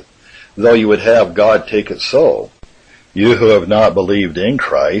heart, though you would have God take it so. You who have not believed in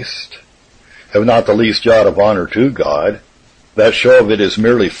Christ have not the least jot of honor to God. That show of it is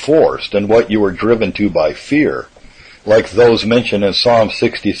merely forced, and what you were driven to by fear, like those mentioned in Psalm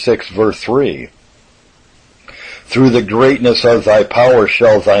 66, verse 3. Through the greatness of thy power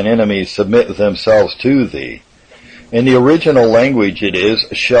shall thine enemies submit themselves to thee. In the original language it is,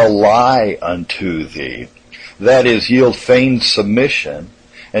 shall lie unto thee. That is, yield feigned submission,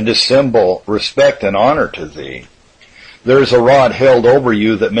 and dissemble respect and honor to thee. There is a rod held over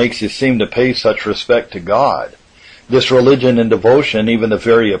you that makes you seem to pay such respect to God. This religion and devotion, even the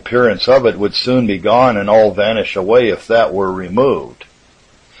very appearance of it, would soon be gone and all vanish away if that were removed.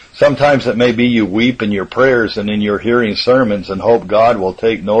 Sometimes it may be you weep in your prayers and in your hearing sermons and hope God will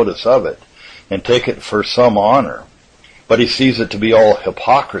take notice of it and take it for some honor. But he sees it to be all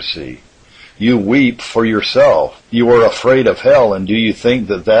hypocrisy. You weep for yourself. You are afraid of hell, and do you think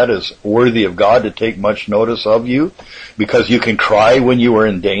that that is worthy of God to take much notice of you? Because you can cry when you are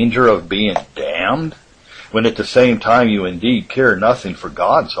in danger of being damned, when at the same time you indeed care nothing for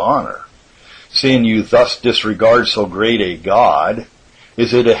God's honor. Seeing you thus disregard so great a God,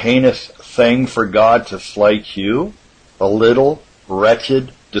 is it a heinous thing for God to slight you, a little,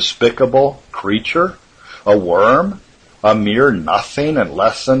 wretched, despicable creature, a worm, a mere nothing and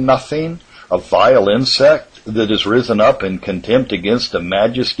less than nothing, a vile insect that has risen up in contempt against the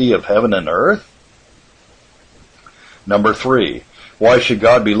majesty of heaven and earth? Number 3. Why should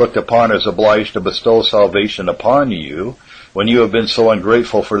God be looked upon as obliged to bestow salvation upon you, when you have been so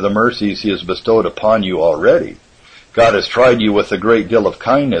ungrateful for the mercies he has bestowed upon you already? God has tried you with a great deal of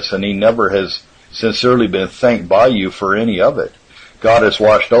kindness, and he never has sincerely been thanked by you for any of it. God has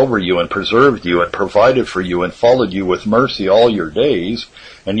watched over you and preserved you and provided for you and followed you with mercy all your days,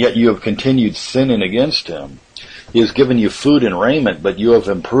 and yet you have continued sinning against him. He has given you food and raiment, but you have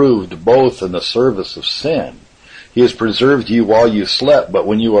improved both in the service of sin. He has preserved you while you slept, but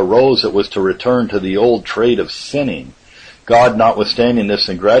when you arose it was to return to the old trade of sinning. God, notwithstanding this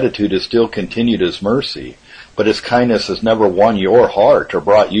ingratitude, has still continued his mercy, but his kindness has never won your heart or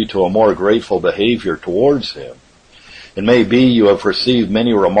brought you to a more grateful behavior towards him. It may be you have received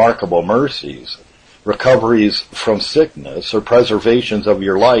many remarkable mercies, recoveries from sickness, or preservations of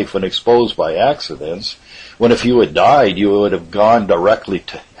your life when exposed by accidents, when if you had died you would have gone directly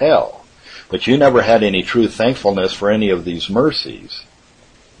to hell. But you never had any true thankfulness for any of these mercies.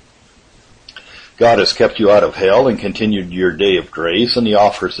 God has kept you out of hell and continued your day of grace and the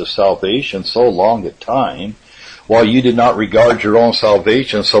offers of salvation so long a time, while you did not regard your own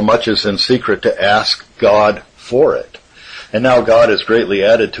salvation so much as in secret to ask God for it. And now God has greatly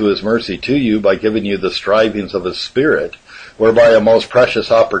added to his mercy to you by giving you the strivings of his Spirit, whereby a most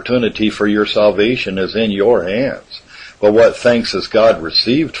precious opportunity for your salvation is in your hands. But what thanks has God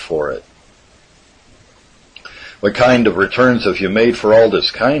received for it? What kind of returns have you made for all this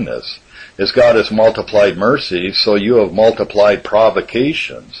kindness? As God has multiplied mercy, so you have multiplied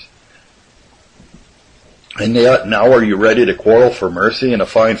provocations. And yet now are you ready to quarrel for mercy and to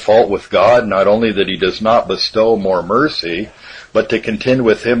find fault with God, not only that he does not bestow more mercy, but to contend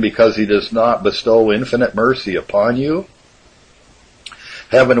with him because he does not bestow infinite mercy upon you?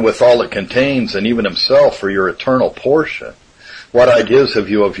 heaven with all it contains, and even himself for your eternal portion? What ideas have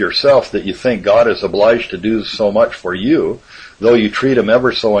you of yourself that you think God is obliged to do so much for you, though you treat him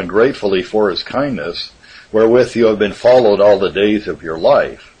ever so ungratefully for his kindness, wherewith you have been followed all the days of your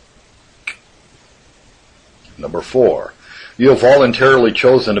life? Number 4, you have voluntarily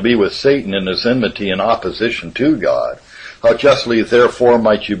chosen to be with Satan in his enmity and opposition to God. How justly, therefore,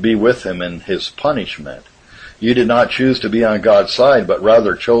 might you be with him in his punishment? You did not choose to be on God's side, but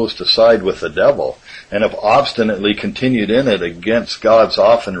rather chose to side with the devil, and have obstinately continued in it against God's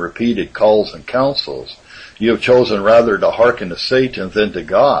often repeated calls and counsels. You have chosen rather to hearken to Satan than to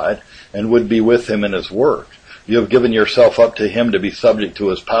God, and would be with him in his work. You have given yourself up to him to be subject to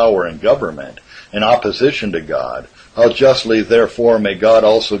his power and government, in opposition to God. How justly, therefore, may God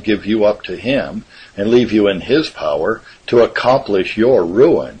also give you up to him, and leave you in his power, to accomplish your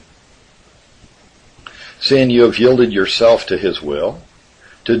ruin. Seeing you have yielded yourself to his will,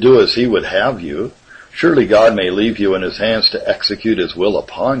 to do as he would have you, surely God may leave you in his hands to execute his will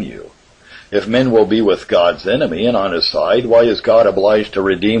upon you. If men will be with God's enemy and on his side, why is God obliged to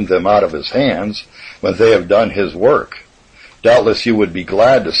redeem them out of his hands when they have done his work? Doubtless you would be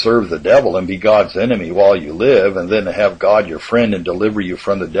glad to serve the devil and be God's enemy while you live, and then to have God your friend and deliver you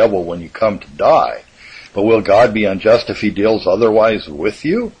from the devil when you come to die. But will God be unjust if he deals otherwise with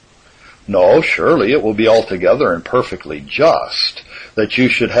you? No, surely it will be altogether and perfectly just that you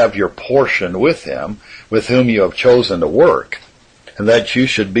should have your portion with him, with whom you have chosen to work, and that you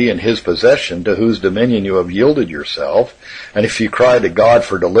should be in his possession, to whose dominion you have yielded yourself. And if you cry to God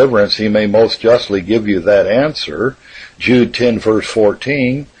for deliverance, he may most justly give you that answer. Jude 10 verse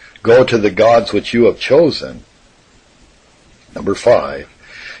 14, go to the gods which you have chosen. Number 5,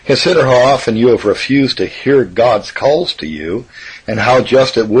 consider how often you have refused to hear God's calls to you, and how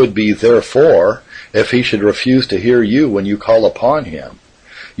just it would be, therefore, if he should refuse to hear you when you call upon him.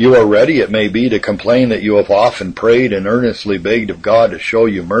 You are ready, it may be, to complain that you have often prayed and earnestly begged of God to show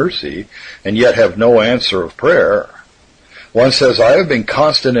you mercy, and yet have no answer of prayer. One says, I have been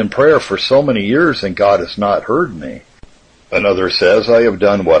constant in prayer for so many years, and God has not heard me. Another says, I have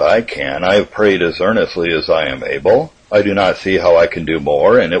done what I can. I have prayed as earnestly as I am able. I do not see how I can do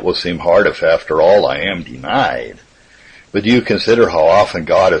more, and it will seem hard if after all I am denied. But do you consider how often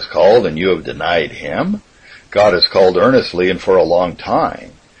God has called and you have denied him? God has called earnestly and for a long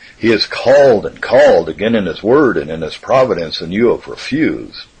time. He has called and called again in his word and in his providence, and you have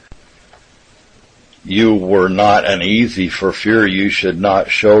refused. You were not uneasy for fear you should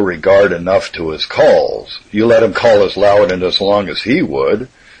not show regard enough to his calls. You let him call as loud and as long as he would.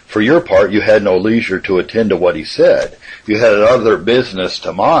 For your part, you had no leisure to attend to what he said. You had other business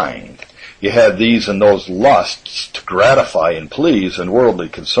to mind. You had these and those lusts to gratify and please, and worldly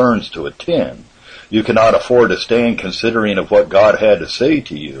concerns to attend. You cannot afford to stand considering of what God had to say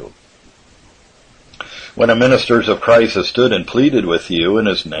to you. When the ministers of Christ have stood and pleaded with you in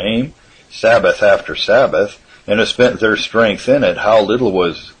his name, Sabbath after Sabbath, and have spent their strength in it, how little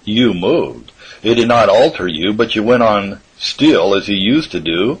was you moved? It did not alter you, but you went on still as you used to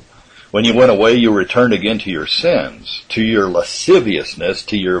do. When you went away, you returned again to your sins, to your lasciviousness,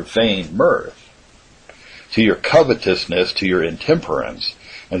 to your vain mirth, to your covetousness, to your intemperance.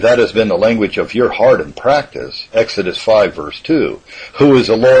 And that has been the language of your heart and practice. Exodus 5 verse 2. Who is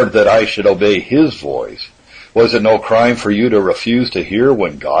the Lord that I should obey his voice? Was it no crime for you to refuse to hear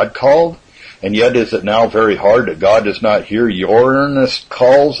when God called? And yet is it now very hard that God does not hear your earnest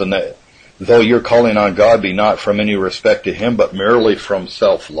calls, and that though your calling on God be not from any respect to him, but merely from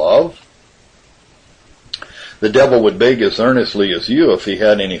self-love? The devil would beg as earnestly as you if he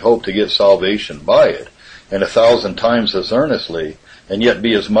had any hope to get salvation by it, and 1,000 times as earnestly, and yet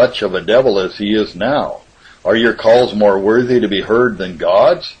be as much of a devil as he is now. Are your calls more worthy to be heard than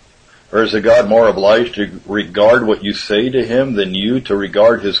God's? Or is a God more obliged to regard what you say to him than you to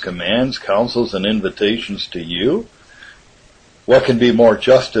regard his commands, counsels, and invitations to you? What can be more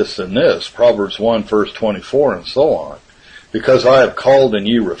justice than this? Proverbs 1 verse 24 and so on. Because I have called and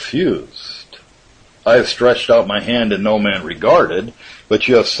ye refused. I have stretched out my hand and no man regarded, but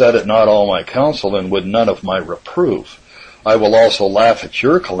you have set at naught all my counsel and would none of my reproof. I will also laugh at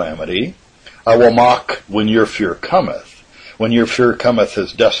your calamity. I will mock when your fear cometh. When your fear cometh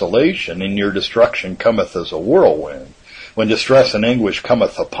as desolation, and your destruction cometh as a whirlwind. When distress and anguish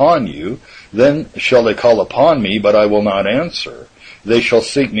cometh upon you, then shall they call upon me, but I will not answer. They shall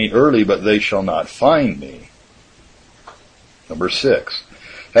seek me early, but they shall not find me. Number 6.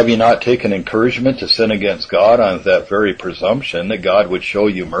 Have you not taken encouragement to sin against God on that very presumption that God would show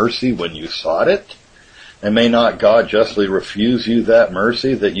you mercy when you sought it? And may not God justly refuse you that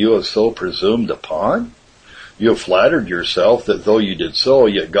mercy that you have so presumed upon? You have flattered yourself that though you did so,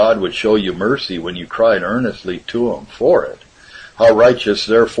 yet God would show you mercy when you cried earnestly to him for it. How righteous,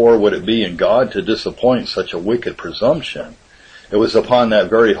 therefore, would it be in God to disappoint such a wicked presumption? It was upon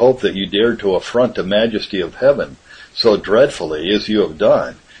that very hope that you dared to affront the majesty of heaven so dreadfully as you have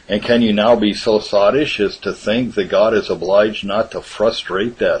done. And can you now be so sottish as to think that God is obliged not to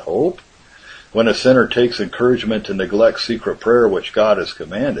frustrate that hope? When a sinner takes encouragement to neglect secret prayer which God has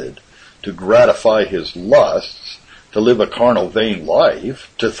commanded, to gratify his lusts, to live a carnal vain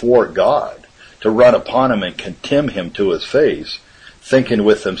life, to thwart God, to run upon him and contemn him to his face, thinking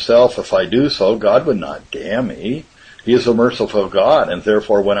with himself, if I do so, God would not damn me. He is a merciful God, and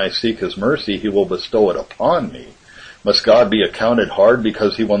therefore when I seek his mercy, he will bestow it upon me. Must God be accounted hard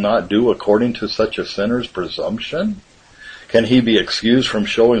because he will not do according to such a sinner's presumption? Can he be excused from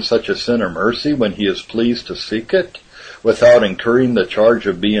showing such a sinner mercy when he is pleased to seek it, without incurring the charge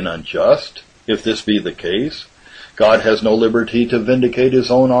of being unjust, if this be the case? God has no liberty to vindicate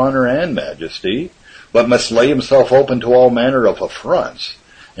his own honor and majesty, but must lay himself open to all manner of affronts,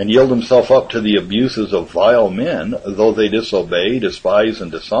 and yield himself up to the abuses of vile men, though they disobey, despise,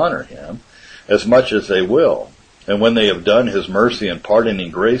 and dishonor him, as much as they will. And when they have done, his mercy and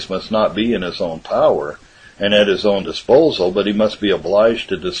pardoning grace must not be in his own power, and at his own disposal, but he must be obliged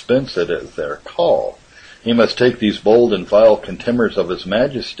to dispense it at their call. He must take these bold and vile contemners of his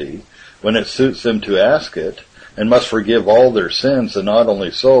majesty, when it suits them to ask it, and must forgive all their sins, and not only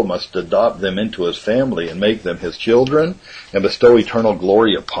so, must adopt them into his family, and make them his children, and bestow eternal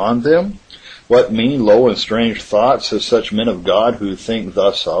glory upon them? What mean, low, and strange thoughts have such men of God who think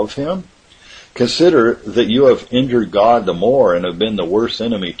thus of him? Consider that you have injured God the more, and have been the worse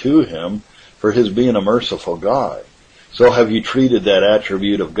enemy to him, for his being a merciful God. So have you treated that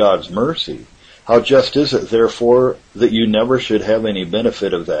attribute of God's mercy. How just is it, therefore, that you never should have any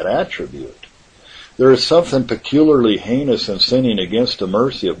benefit of that attribute? There is something peculiarly heinous in sinning against the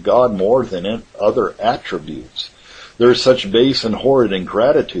mercy of God more than in other attributes. There is such base and horrid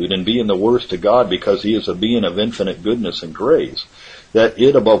ingratitude in being the worse to God because he is a being of infinite goodness and grace, that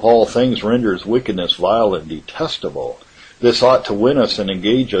it above all things renders wickedness vile and detestable. This ought to win us and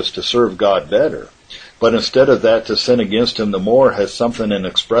engage us to serve God better. But instead of that, to sin against him the more has something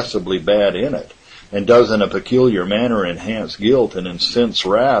inexpressibly bad in it, and does in a peculiar manner enhance guilt and incense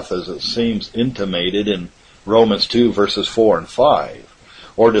wrath, as it seems intimated in Romans 2 verses 4 and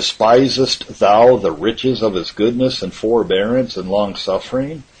 5. Or despisest thou the riches of his goodness and forbearance and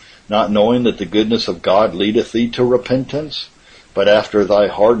long-suffering, not knowing that the goodness of God leadeth thee to repentance? But after thy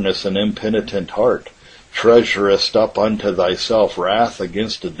hardness and impenitent heart, treasurest up unto thyself wrath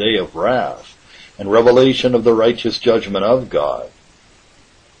against the day of wrath, and revelation of the righteous judgment of God.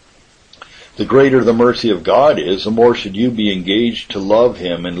 The greater the mercy of God is, the more should you be engaged to love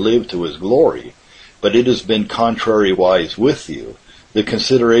him and live to his glory. But it has been contrariwise with you. The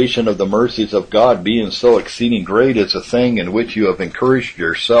consideration of the mercies of God being so exceeding great is a thing in which you have encouraged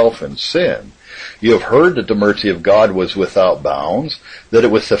yourself in sin. You have heard that the mercy of God was without bounds, that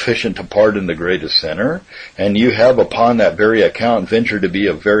it was sufficient to pardon the greatest sinner, and you have upon that very account ventured to be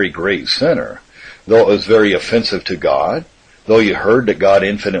a very great sinner, though it was very offensive to God, though you heard that God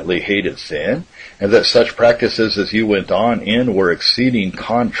infinitely hated sin, and that such practices as you went on in were exceeding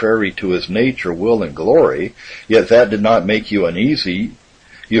contrary to his nature, will, and glory, yet that did not make you uneasy.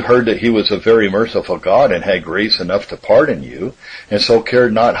 You heard that he was a very merciful God and had grace enough to pardon you, and so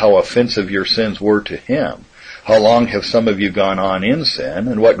cared not how offensive your sins were to him. How long have some of you gone on in sin,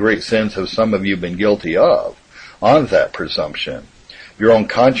 and what great sins have some of you been guilty of, on that presumption? Your own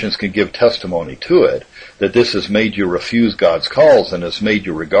conscience can give testimony to it, that this has made you refuse God's calls and has made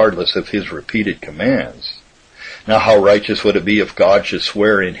you regardless of his repeated commands. Now how righteous would it be if God should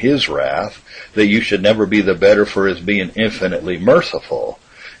swear in his wrath that you should never be the better for his being infinitely merciful?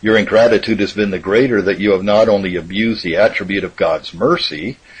 Your ingratitude has been the greater that you have not only abused the attribute of God's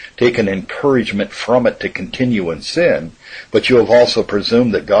mercy, taken encouragement from it to continue in sin, but you have also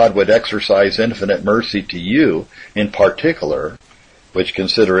presumed that God would exercise infinite mercy to you in particular, which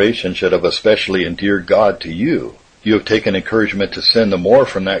consideration should have especially endeared God to you. You have taken encouragement to sin the more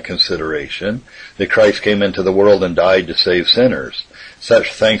from that consideration, that Christ came into the world and died to save sinners.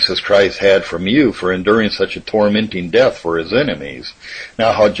 Such thanks as Christ had from you for enduring such a tormenting death for his enemies.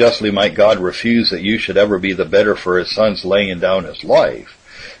 Now how justly might God refuse that you should ever be the better for his son's laying down his life?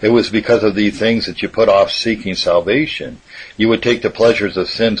 It was because of these things that you put off seeking salvation. You would take the pleasures of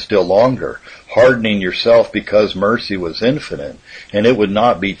sin still longer, hardening yourself because mercy was infinite, and it would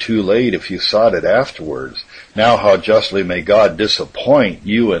not be too late if you sought it afterwards. Now how justly may God disappoint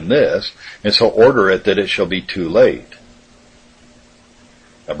you in this, and so order it that it shall be too late.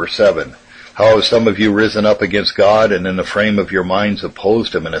 Number 7. How have some of you risen up against God, and in the frame of your minds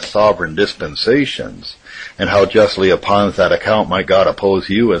opposed him in his sovereign dispensations? And how justly upon that account might God oppose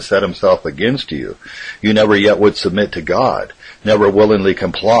you and set himself against you? You never yet would submit to God, never willingly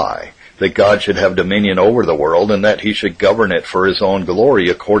comply, that God should have dominion over the world, and that he should govern it for his own glory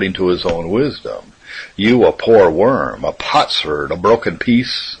according to his own wisdom. You, a poor worm, a potsherd, a broken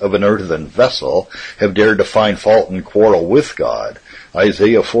piece of an earthen vessel, have dared to find fault and quarrel with God.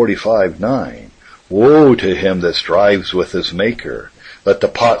 Isaiah 45:9. Woe to him that strives with his Maker. Let the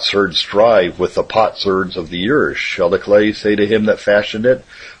potsherd strive with the potsherds of the earth. Shall the clay say to him that fashioned it,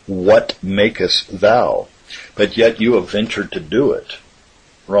 What makest thou? But yet you have ventured to do it.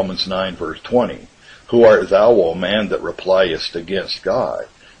 Romans 9 verse 20. Who art thou, O man, that repliest against God?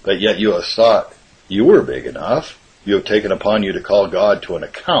 But yet you have thought you were big enough. You have taken upon you to call God to an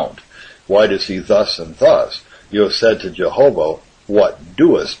account. Why does he thus and thus? You have said to Jehovah, What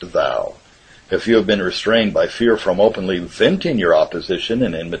doest thou? If you have been restrained by fear from openly venting your opposition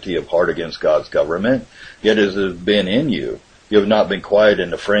and enmity of heart against God's government, yet it has been in you. You have not been quiet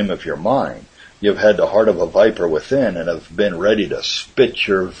in the frame of your mind. You have had the heart of a viper within, and have been ready to spit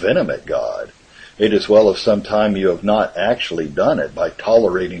your venom at God. It is well if sometime you have not actually done it by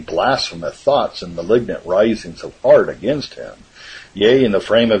tolerating blasphemous thoughts and malignant risings of heart against him. Yea, in the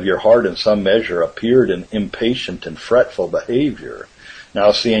frame of your heart in some measure appeared an impatient and fretful behavior.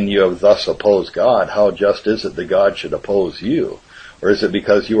 Now seeing you have thus opposed God, how just is it that God should oppose you? Or is it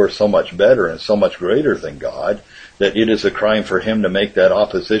because you are so much better and so much greater than God, that it is a crime for him to make that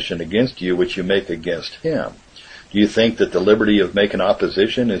opposition against you which you make against him? Do you think that the liberty of making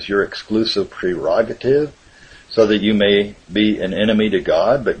opposition is your exclusive prerogative, so that you may be an enemy to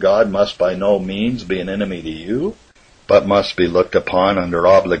God, but God must by no means be an enemy to you, but must be looked upon under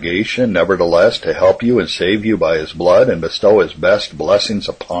obligation, nevertheless, to help you and save you by his blood and bestow his best blessings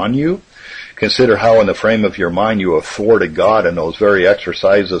upon you? Consider how in the frame of your mind you have thwarted God in those very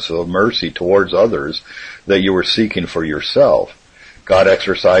exercises of mercy towards others that you were seeking for yourself. God,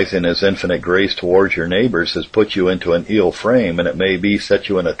 exercising his infinite grace towards your neighbors, has put you into an ill frame, and it may be set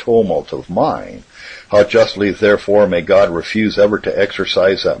you in a tumult of mind. How justly, therefore, may God refuse ever to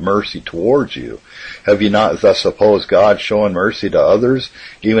exercise that mercy towards you? Have you not thus opposed God showing mercy to others,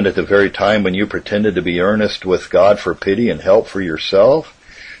 even at the very time when you pretended to be earnest with God for pity and help for yourself?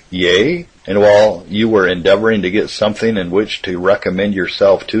 Yea, and while you were endeavoring to get something in which to recommend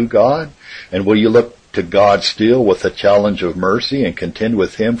yourself to God? And will you look to God still with the challenge of mercy and contend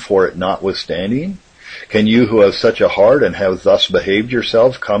with him for it notwithstanding? Can you who have such a heart and have thus behaved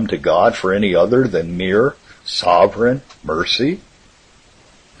yourselves come to God for any other than mere sovereign mercy?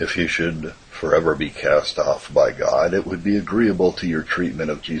 If you should forever be cast off by God, it would be agreeable to your treatment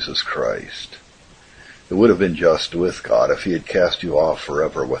of Jesus Christ. It would have been just with God if he had cast you off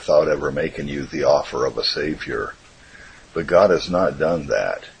forever without ever making you the offer of a Savior. But God has not done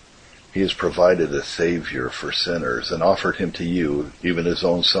that. He has provided a Savior for sinners and offered him to you, even his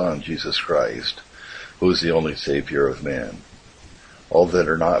own Son, Jesus Christ, who is the only Savior of men. All that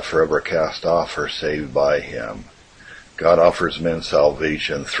are not forever cast off are saved by him. God offers men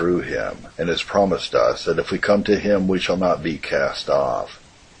salvation through him, and has promised us that if we come to him, we shall not be cast off.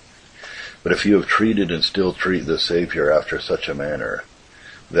 But if you have treated and still treat the Savior after such a manner,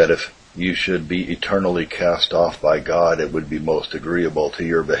 that if you should be eternally cast off by God, it would be most agreeable to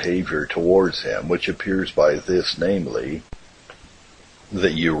your behavior towards him, which appears by this, namely,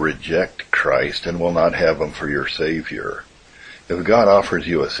 that you reject Christ and will not have him for your Savior. If God offers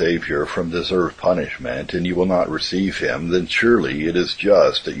you a Savior from deserved punishment, and you will not receive him, then surely it is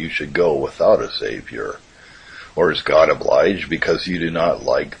just that you should go without a Savior. Or is God obliged, because you do not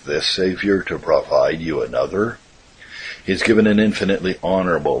like this Savior, to provide you another? He has given an infinitely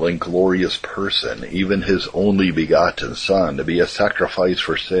honorable and glorious person, even his only begotten Son, to be a sacrifice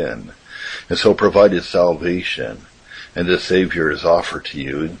for sin, and so provided salvation. And this Savior is offered to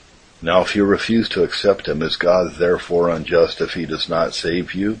you. Now if you refuse to accept him, is God therefore unjust if he does not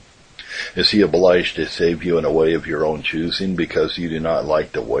save you? Is he obliged to save you in a way of your own choosing, because you do not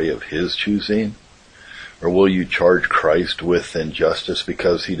like the way of his choosing? Or will you charge Christ with injustice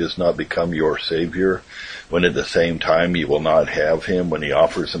because he does not become your Savior, when at the same time you will not have him when he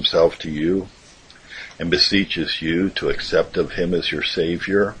offers himself to you, and beseeches you to accept of him as your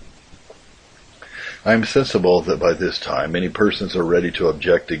Savior? I am sensible that by this time many persons are ready to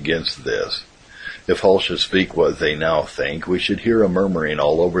object against this. If all should speak what they now think, we should hear a murmuring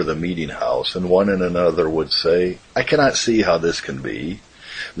all over the meeting house, and one and another would say, I cannot see how this can be,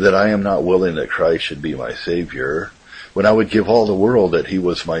 that I am not willing that Christ should be my Savior, when I would give all the world that he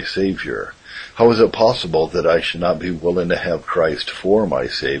was my Savior. How is it possible that I should not be willing to have Christ for my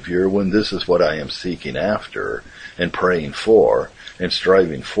Savior when this is what I am seeking after and praying for and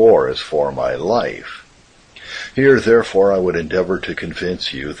striving for as for my life? Here, therefore, I would endeavor to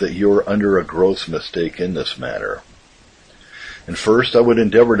convince you that you are under a gross mistake in this matter. And first, I would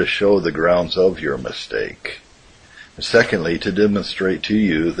endeavor to show the grounds of your mistake. And secondly, to demonstrate to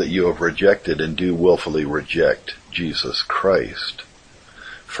you that you have rejected and do willfully reject Jesus Christ.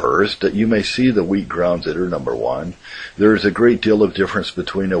 First, that you may see the weak grounds that are number one, there is a great deal of difference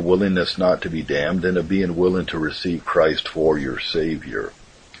between a willingness not to be damned and a being willing to receive Christ for your Savior.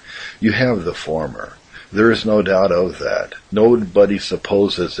 You have the former. There is no doubt of that. Nobody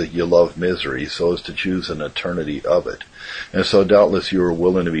supposes that you love misery so as to choose an eternity of it, and so doubtless you are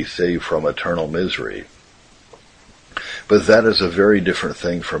willing to be saved from eternal misery. But that is a very different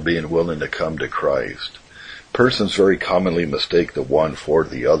thing from being willing to come to Christ. Persons very commonly mistake the one for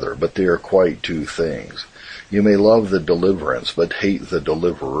the other, but they are quite two things. You may love the deliverance, but hate the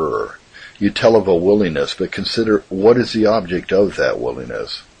deliverer. You tell of a willingness, but consider what is the object of that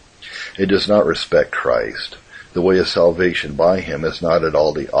willingness. It does not respect Christ. The way of salvation by him is not at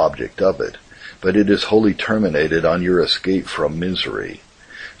all the object of it, but it is wholly terminated on your escape from misery.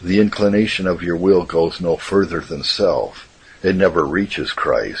 The inclination of your will goes no further than self. It never reaches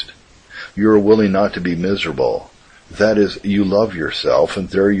Christ. You are willing not to be miserable. That is, you love yourself, and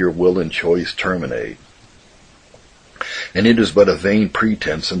there your will and choice terminate. And it is but a vain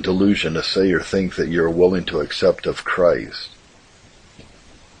pretense and delusion to say or think that you are willing to accept of Christ.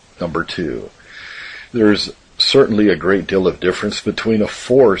 Number two, there is certainly a great deal of difference between a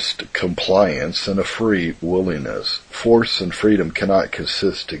forced compliance and a free willingness. Force and freedom cannot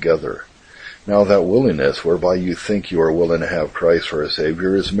consist together. Now that willingness whereby you think you are willing to have Christ for a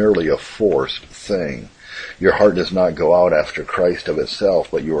Savior is merely a forced thing. Your heart does not go out after Christ of itself,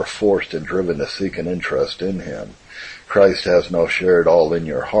 but you are forced and driven to seek an interest in him. Christ has no share at all in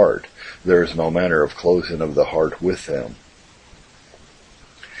your heart. There is no manner of closing of the heart with him.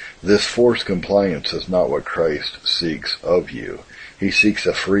 This forced compliance is not what Christ seeks of you. He seeks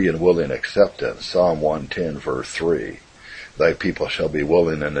a free and willing acceptance. Psalm 110, verse 3. Thy people shall be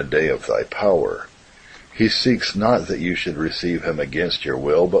willing in the day of thy power. He seeks not that you should receive him against your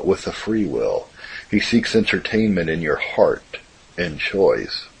will, but with a free will. He seeks entertainment in your heart and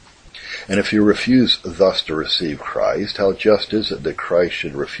choice. And if you refuse thus to receive Christ, how just is it that Christ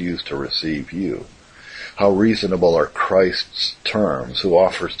should refuse to receive you? How reasonable are Christ's terms, who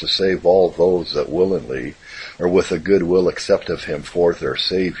offers to save all those that willingly or with a good will accept of him for their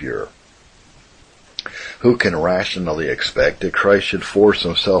Savior. Who can rationally expect that Christ should force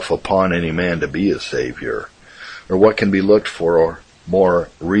himself upon any man to be his Savior? Or what can be looked for more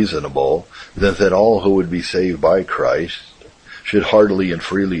reasonable than that all who would be saved by Christ should heartily and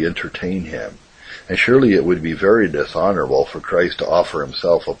freely entertain him? And surely it would be very dishonorable for Christ to offer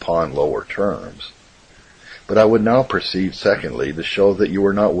himself upon lower terms. But I would now proceed, secondly, to show that you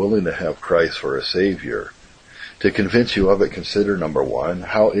are not willing to have Christ for a Savior. To convince you of it, consider, number one,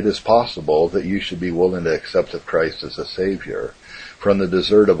 how it is possible that you should be willing to accept of Christ as a Savior from the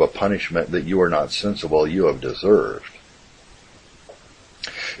desert of a punishment that you are not sensible you have deserved.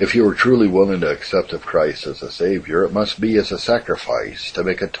 If you are truly willing to accept of Christ as a Savior, it must be as a sacrifice to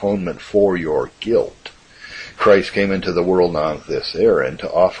make atonement for your guilt. Christ came into the world on this errand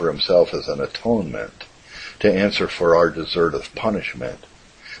to offer himself as an atonement, to answer for our desert of punishment.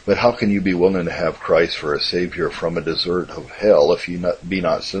 But how can you be willing to have Christ for a Savior from a desert of hell if you be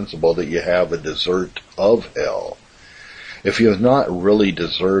not sensible that you have a desert of hell? If you have not really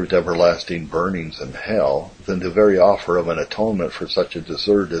deserved everlasting burnings in hell, then the very offer of an atonement for such a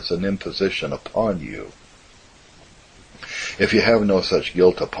desert is an imposition upon you. If you have no such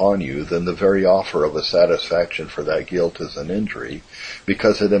guilt upon you, then the very offer of a satisfaction for that guilt is an injury,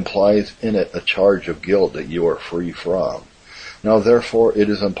 because it implies in it a charge of guilt that you are free from. Now therefore it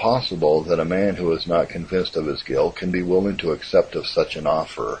is impossible that a man who is not convinced of his guilt can be willing to accept of such an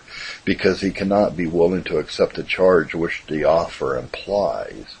offer, because he cannot be willing to accept a charge which the offer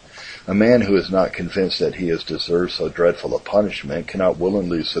implies. A man who is not convinced that he has deserved so dreadful a punishment cannot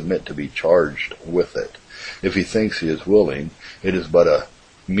willingly submit to be charged with it. If he thinks he is willing, it is but a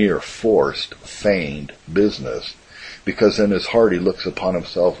mere forced, feigned business, because in his heart he looks upon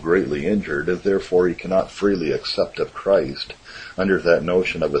himself greatly injured, and therefore he cannot freely accept of Christ under that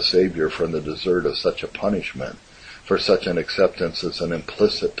notion of a Savior from the desert of such a punishment. For such an acceptance is an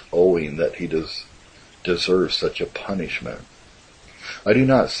implicit owing that he deserves such a punishment. I do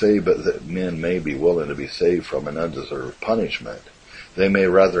not say but that men may be willing to be saved from an undeserved punishment. They may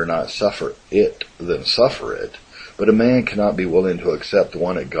rather not suffer it than suffer it, But a man cannot be willing to accept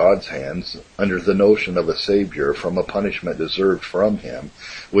one at God's hands under the notion of a Savior from a punishment deserved from him,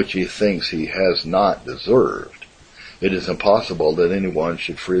 which he thinks he has not deserved. It is impossible that anyone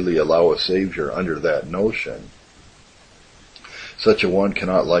should freely allow a Savior under that notion. Such a one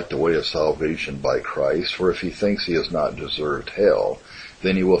cannot like the way of salvation by Christ, for if he thinks he has not deserved hell,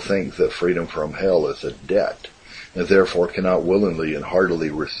 then he will think that freedom from hell is a debt, and therefore cannot willingly and heartily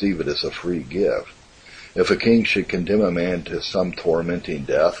receive it as a free gift. If a king should condemn a man to some tormenting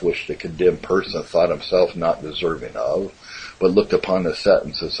death, which the condemned person thought himself not deserving of, but looked upon the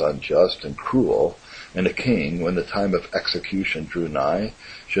sentence as unjust and cruel, and a king, when the time of execution drew nigh,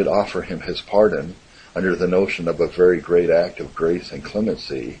 should offer him his pardon, under the notion of a very great act of grace and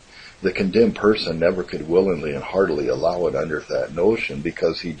clemency, the condemned person never could willingly and heartily allow it under that notion,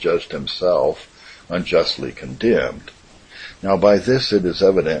 because he judged himself unjustly condemned. Now by this it is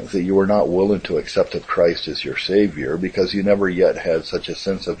evident that you are not willing to accept of Christ as your Savior, because you never yet had such a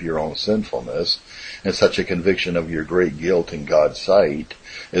sense of your own sinfulness, and such a conviction of your great guilt in God's sight,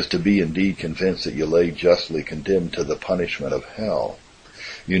 as to be indeed convinced that you lay justly condemned to the punishment of hell.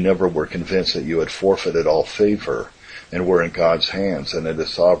 You never were convinced that you had forfeited all favor, and were in God's hands and at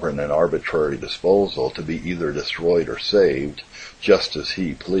his sovereign and arbitrary disposal to be either destroyed or saved, just as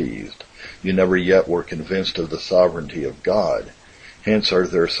he pleased. You never yet were convinced of the sovereignty of God. Hence are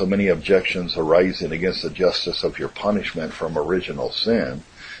there so many objections arising against the justice of your punishment from original sin,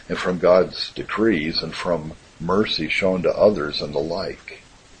 and from God's decrees, and from mercy shown to others, and the like.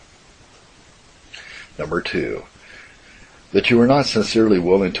 Number 2. That you are not sincerely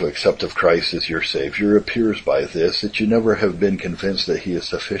willing to accept of Christ as your Savior appears by this, that you never have been convinced that he is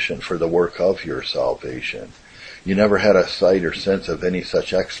sufficient for the work of your salvation. You never had a sight or sense of any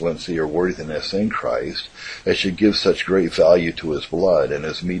such excellency or worthiness in Christ as should give such great value to his blood and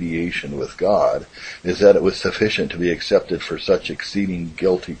his mediation with God, as that it was sufficient to be accepted for such exceeding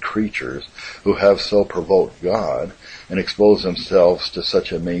guilty creatures who have so provoked God and expose themselves to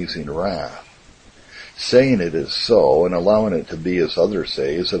such amazing wrath. Saying it is so and allowing it to be as others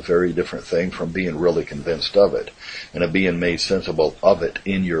say is a very different thing from being really convinced of it, and of being made sensible of it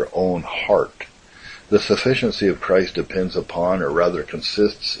in your own heart. The sufficiency of Christ depends upon, or rather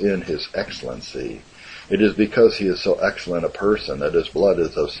consists in, his excellency. It is because he is so excellent a person that his blood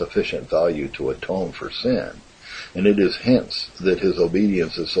is of sufficient value to atone for sin, and it is hence that his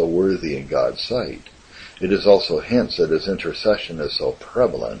obedience is so worthy in God's sight. It is also hence that his intercession is so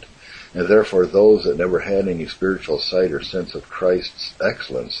prevalent, and therefore those that never had any spiritual sight or sense of Christ's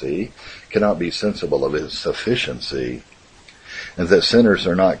excellency cannot be sensible of his sufficiency, and that sinners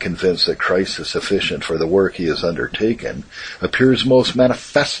are not convinced that Christ is sufficient for the work he has undertaken appears most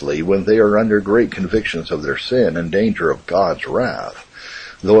manifestly when they are under great convictions of their sin and danger of God's wrath,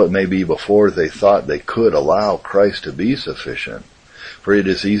 though it may be before they thought they could allow Christ to be sufficient. For it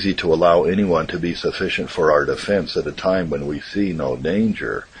is easy to allow anyone to be sufficient for our defense at a time when we see no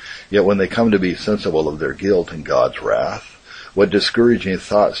danger. Yet when they come to be sensible of their guilt and God's wrath, what discouraging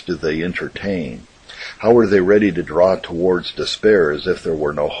thoughts do they entertain? How are they ready to draw towards despair as if there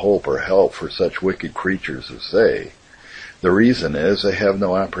were no hope or help for such wicked creatures as they? The reason is they have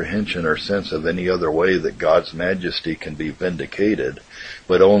no apprehension or sense of any other way that God's majesty can be vindicated,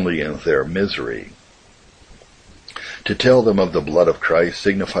 but only in their misery. To tell them of the blood of Christ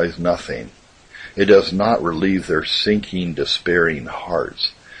signifies nothing. It does not relieve their sinking, despairing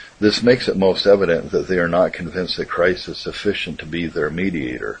hearts. This makes it most evident that they are not convinced that Christ is sufficient to be their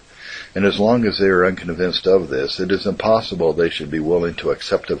mediator. And as long as they are unconvinced of this, it is impossible they should be willing to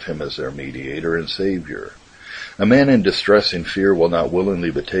accept of him as their mediator and Savior. A man in distress and fear will not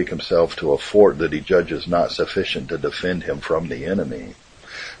willingly betake himself to a fort that he judges not sufficient to defend him from the enemy.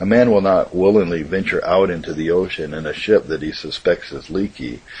 A man will not willingly venture out into the ocean in a ship that he suspects is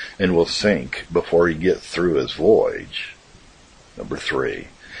leaky, and will sink before he gets through his voyage. Number 3.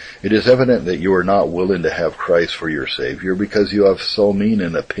 It is evident that you are not willing to have Christ for your Savior, because you have so mean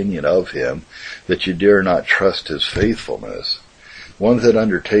an opinion of him that you dare not trust his faithfulness. One that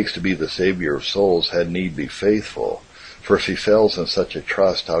undertakes to be the Savior of souls had need be faithful, for if he fails in such a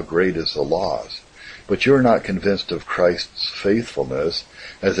trust, how great is the loss. But you are not convinced of Christ's faithfulness,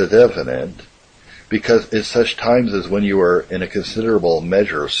 as is evident, because at such times as when you are in a considerable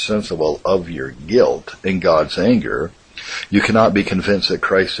measure sensible of your guilt and God's anger, you cannot be convinced that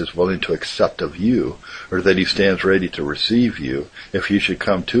Christ is willing to accept of you, or that he stands ready to receive you if you should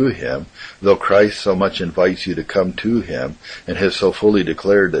come to him, though Christ so much invites you to come to him, and has so fully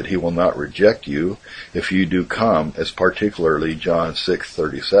declared that he will not reject you if you do come, as particularly John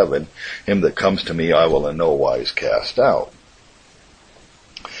 6:37, him that comes to me I will in no wise cast out.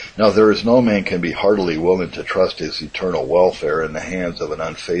 Now there is no man can be heartily willing to trust his eternal welfare in the hands of an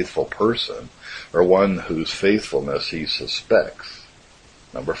unfaithful person, or one whose faithfulness he suspects.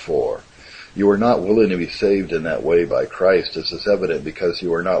 Number 4. You are not willing to be saved in that way by Christ. This is evident because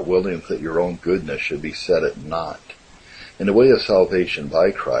you are not willing that your own goodness should be set at naught. In the way of salvation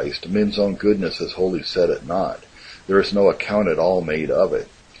by Christ, men's own goodness is wholly set at naught. There is no account at all made of it.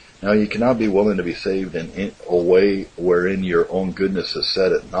 Now you cannot be willing to be saved in a way wherein your own goodness is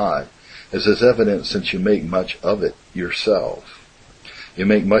set at naught, as is evident since you make much of it yourself. You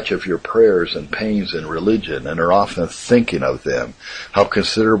make much of your prayers and pains in religion, and are often thinking of them. How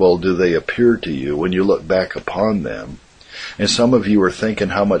considerable do they appear to you when you look back upon them? And some of you are thinking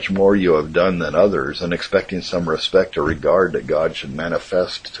how much more you have done than others, and expecting some respect or regard that God should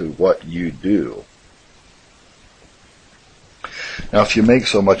manifest to what you do. Now, if you make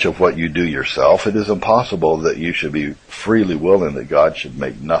so much of what you do yourself, it is impossible that you should be freely willing that God should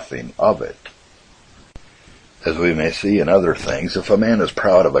make nothing of it. As we may see in other things, if a man is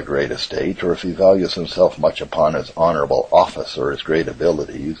proud of a great estate, or if he values himself much upon his honorable office or his great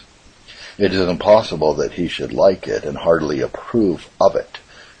abilities, it is impossible that he should like it and heartily approve of it,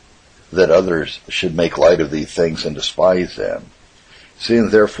 that others should make light of these things and despise them. Seeing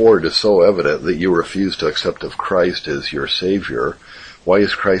therefore it is so evident that you refuse to accept of Christ as your Savior, why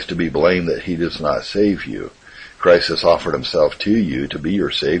is Christ to be blamed that he does not save you? Christ has offered himself to you to be your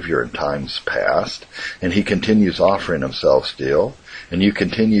Savior in times past, and he continues offering himself still, and you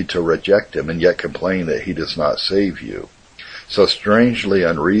continue to reject him and yet complain that he does not save you. So strangely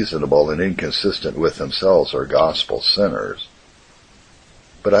unreasonable and inconsistent with themselves are gospel sinners.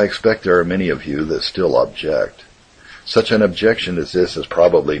 But I expect there are many of you that still object. Such an objection as this is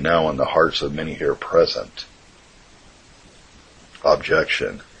probably now in the hearts of many here present.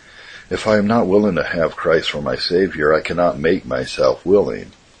 Objection. If I am not willing to have Christ for my Savior, I cannot make myself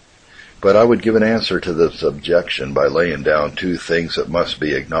willing. But I would give an answer to this objection by laying down 2 things that must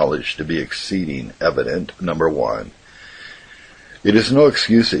be acknowledged to be exceeding evident. Number 1. It is no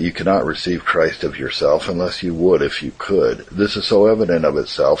excuse that you cannot receive Christ of yourself unless you would if you could. This is so evident of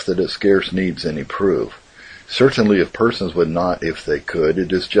itself that it scarce needs any proof. Certainly if persons would not if they could,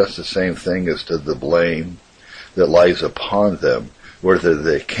 it is just the same thing as to the blame that lies upon them, whether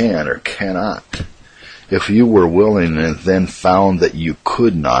they can or cannot. If you were willing and then found that you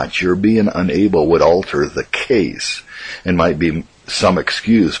could not, your being unable would alter the case, and might be some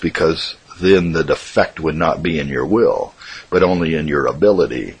excuse, because then the defect would not be in your will, but only in your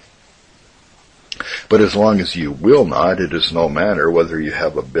ability. But as long as you will not, it is no matter whether you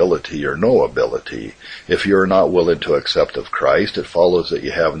have ability or no ability. If you are not willing to accept of Christ, it follows that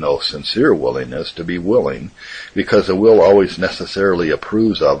you have no sincere willingness to be willing, because the will always necessarily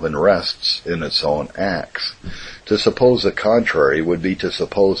approves of and rests in its own acts. To suppose the contrary would be to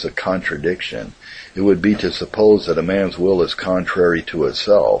suppose a contradiction. It would be to suppose that a man's will is contrary to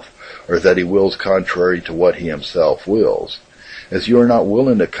itself, or that he wills contrary to what he himself wills. As you are not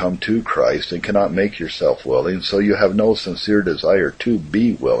willing to come to Christ and cannot make yourself willing, so you have no sincere desire to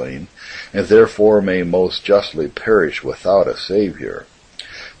be willing, and therefore may most justly perish without a Savior.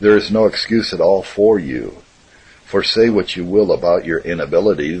 There is no excuse at all for you. For say what you will about your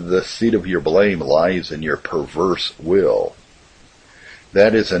inability, the seat of your blame lies in your perverse will.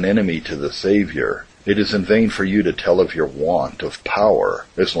 That is an enemy to the Savior. It is in vain for you to tell of your want of power,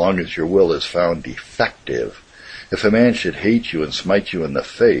 as long as your will is found defective. If a man should hate you and smite you in the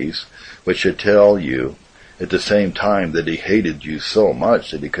face, but should tell you at the same time that he hated you so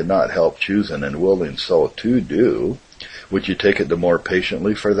much that he could not help choosing and willing so to do, would you take it the more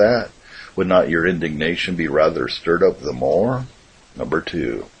patiently for that? Would not your indignation be rather stirred up the more? Number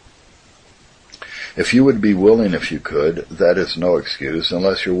 2. If you would be willing if you could, that is no excuse,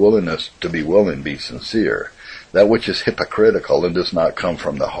 unless your willingness to be willing be sincere. That which is hypocritical and does not come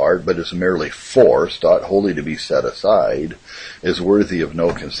from the heart, but is merely forced, ought wholly to be set aside, is worthy of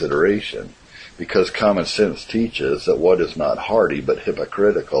no consideration, because common sense teaches that what is not hearty but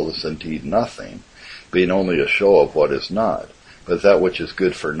hypocritical is indeed nothing, being only a show of what is not. But that which is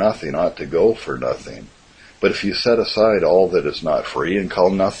good for nothing ought to go for nothing. But if you set aside all that is not free, and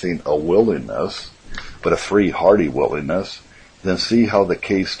call nothing a willingness, but a free, hearty willingness, then see how the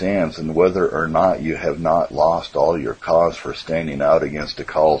case stands, and whether or not you have not lost all your cause for standing out against the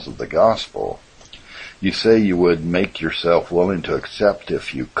calls of the gospel. You say you would make yourself willing to accept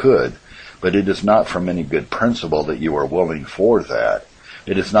if you could, but it is not from any good principle that you are willing for that.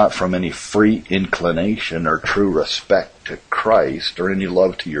 It is not from any free inclination or true respect to Christ, or any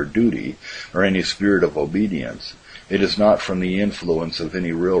love to your duty, or any spirit of obedience. It is not from the influence of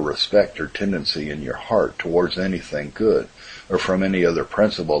any real respect or tendency in your heart towards anything good, or from any other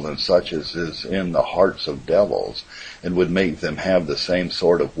principle than such as is in the hearts of devils, and would make them have the same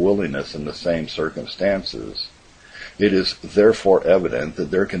sort of willingness in the same circumstances. It is therefore evident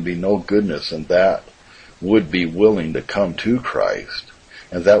that there can be no goodness in that would be willing to come to Christ,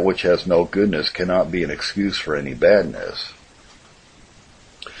 and that which has no goodness cannot be an excuse for any badness.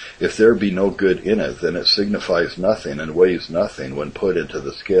 If there be no good in it, then it signifies nothing and weighs nothing when put into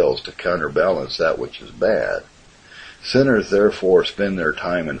the scales to counterbalance that which is bad. Sinners therefore spend their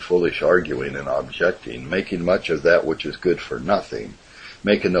time in foolish arguing and objecting, making much of that which is good for nothing,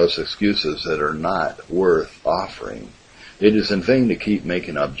 making those excuses that are not worth offering. It is in vain to keep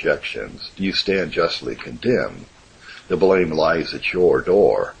making objections. You stand justly condemned. The blame lies at your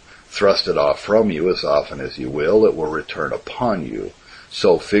door. Thrust it off from you as often as you will, it will return upon you.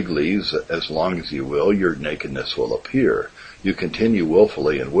 Sow fig leaves as long as you will, your nakedness will appear. You continue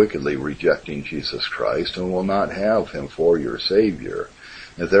willfully and wickedly rejecting Jesus Christ, and will not have him for your Savior.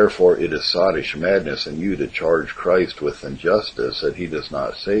 And therefore it is sottish madness in you to charge Christ with injustice that he does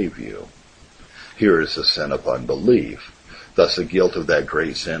not save you. Here is the sin of unbelief. Thus the guilt of that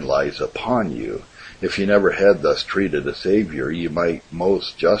great sin lies upon you. If you never had thus treated a Savior, you might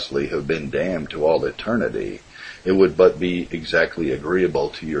most justly have been damned to all eternity. It would but be exactly agreeable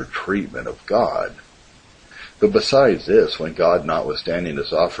to your treatment of God. But besides this, when God notwithstanding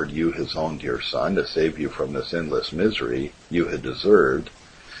has offered you his own dear Son to save you from this endless misery you had deserved,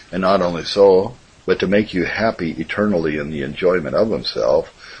 and not only so, but to make you happy eternally in the enjoyment of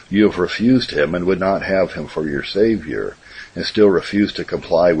himself, you have refused him and would not have him for your Savior, and still refuse to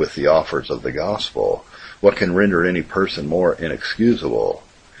comply with the offers of the gospel. What can render any person more inexcusable?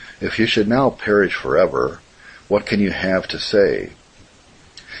 If you should now perish forever, what can you have to say?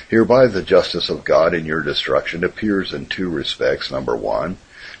 Hereby the justice of God in your destruction appears in two respects. Number one,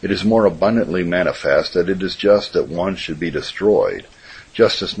 it is more abundantly manifest that it is just that one should be destroyed.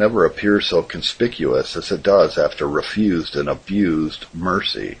 Justice never appears so conspicuous as it does after refused and abused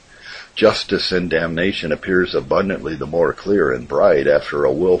mercy. Justice in damnation appears abundantly the more clear and bright after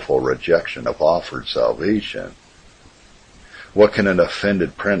a willful rejection of offered salvation. What can an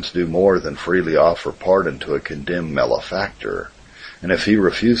offended prince do more than freely offer pardon to a condemned malefactor? And if he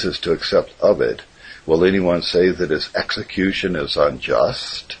refuses to accept of it, will anyone say that his execution is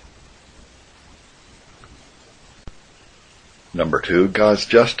unjust? Number two, God's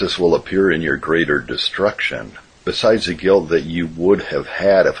justice will appear in your greater destruction. Besides the guilt that you would have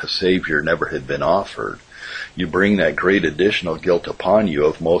had if a Savior never had been offered, you bring that great additional guilt upon you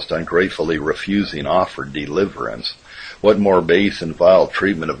of most ungratefully refusing offered deliverance. What more base and vile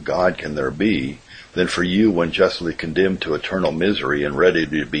treatment of God can there be than for you when justly condemned to eternal misery and ready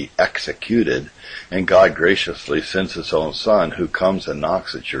to be executed, and God graciously sends his own Son, who comes and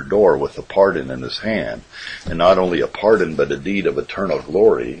knocks at your door with a pardon in his hand, and not only a pardon but a deed of eternal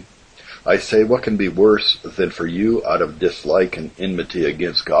glory? I say, what can be worse than for you out of dislike and enmity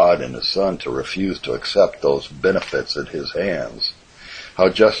against God and his Son to refuse to accept those benefits at his hands? How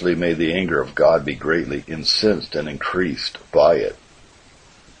justly may the anger of God be greatly incensed and increased by it.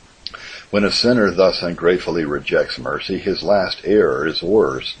 When a sinner thus ungratefully rejects mercy, his last error is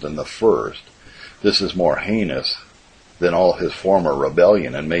worse than the first. This is more heinous than all his former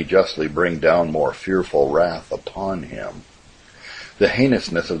rebellion, and may justly bring down more fearful wrath upon him. The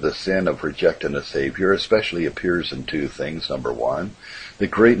heinousness of the sin of rejecting a Savior especially appears in two things. Number one, the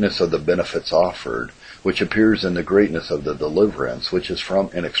greatness of the benefits offered, which appears in the greatness of the deliverance, which is from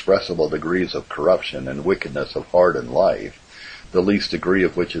inexpressible degrees of corruption and wickedness of heart and life, the least degree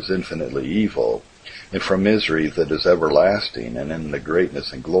of which is infinitely evil, and from misery that is everlasting, and in the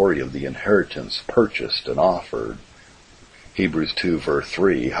greatness and glory of the inheritance purchased and offered. Hebrews 2 verse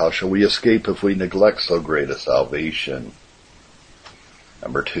 3, how shall we escape if we neglect so great a salvation?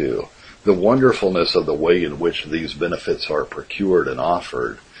 Number two, the wonderfulness of the way in which these benefits are procured and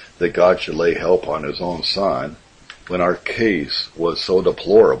offered, that God should lay help on his own Son, when our case was so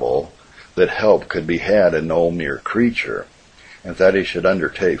deplorable that help could be had in no mere creature, and that he should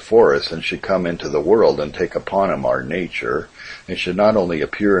undertake for us, and should come into the world and take upon him our nature, and should not only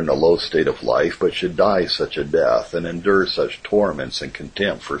appear in a low state of life, but should die such a death, and endure such torments and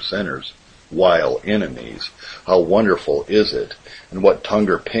contempt for sinners, while enemies. How wonderful is it, and what tongue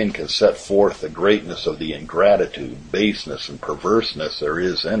or pen can set forth the greatness of the ingratitude, baseness, and perverseness there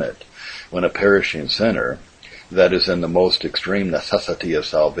is in it, when a perishing sinner, that is in the most extreme necessity of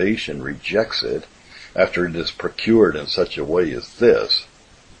salvation, rejects it, after it is procured in such a way as this,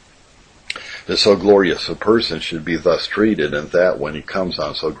 that so glorious a person should be thus treated, and that when he comes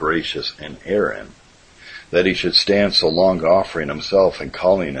on so gracious an errand. that he should stand so long offering himself and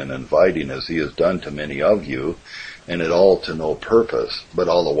calling and inviting as he has done to many of you, and it all to no purpose, but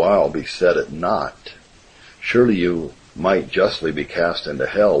all the while be set at naught. Surely you might justly be cast into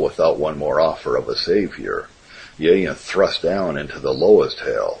hell without one more offer of a Savior, yea, and thrust down into the lowest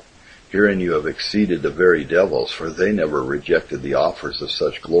hell. Herein you have exceeded the very devils, for they never rejected the offers of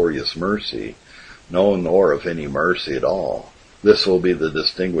such glorious mercy, no, nor of any mercy at all. This will be the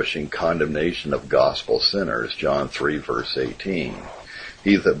distinguishing condemnation of gospel sinners, John 3, verse 18.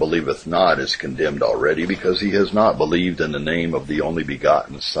 He that believeth not is condemned already, because he has not believed in the name of the only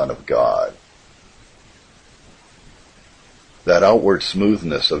begotten Son of God. That outward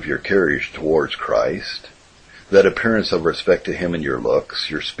smoothness of your carriage towards Christ, that appearance of respect to him in your looks,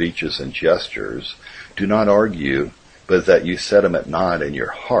 your speeches and gestures, do not argue, but that you set him at naught in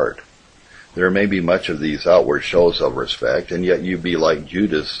your heart. There may be much of these outward shows of respect, and yet you be like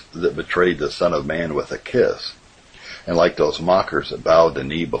Judas that betrayed the Son of Man with a kiss, and like those mockers that bowed the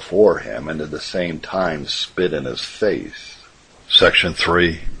knee before him, and at the same time spit in his face. Section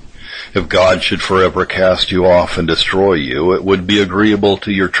 3. If God should forever cast you off and destroy you, it would be agreeable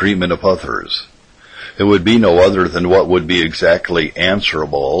to your treatment of others. It would be no other than what would be exactly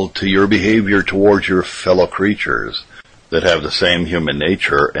answerable to your behavior towards your fellow creatures that have the same human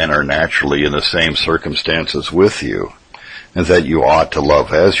nature and are naturally in the same circumstances with you, and that you ought to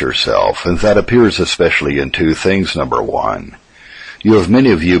love as yourself, and that appears especially in two things. Number one, you have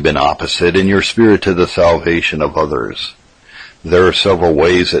many of you been opposite in your spirit to the salvation of others. There are several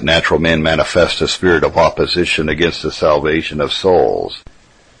ways that natural men manifest a spirit of opposition against the salvation of souls.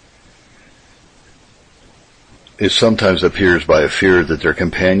 It sometimes appears by a fear that their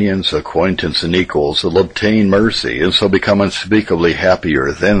companions, acquaintance, and equals will obtain mercy, and so become unspeakably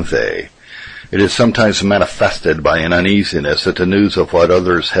happier than they. It is sometimes manifested by an uneasiness at the news of what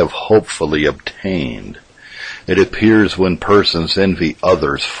others have hopefully obtained. It appears when persons envy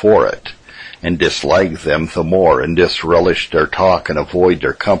others for it, and dislike them the more, and disrelish their talk, and avoid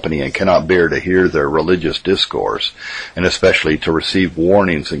their company, and cannot bear to hear their religious discourse, and especially to receive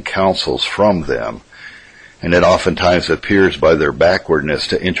warnings and counsels from them. And it oftentimes appears by their backwardness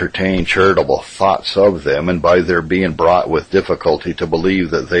to entertain charitable thoughts of them, and by their being brought with difficulty to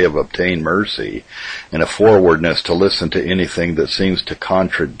believe that they have obtained mercy, and a forwardness to listen to anything that seems to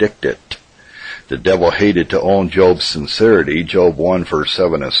contradict it. The devil hated to own Job's sincerity, Job 1 verse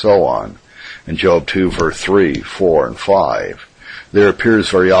 7 and so on, and Job 2 verse 3, 4, and 5. There appears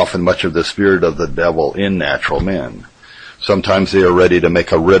very often much of the spirit of the devil in natural men. Sometimes they are ready to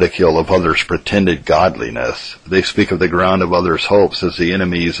make a ridicule of others' pretended godliness. They speak of the ground of others' hopes as the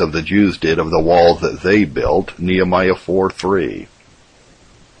enemies of the Jews did of the wall that they built, Nehemiah 4:3.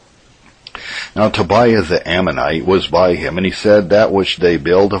 Now Tobiah the Ammonite was by him, and he said, that which they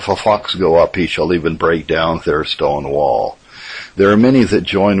build, if a fox go up, he shall even break down their stone wall. There are many that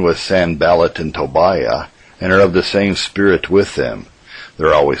join with Sanballat and Tobiah, and are of the same spirit with them.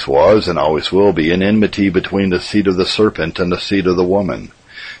 There always was, and always will be, an enmity between the seed of the serpent and the seed of the woman.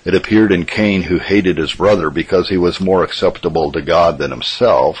 It appeared in Cain, who hated his brother because he was more acceptable to God than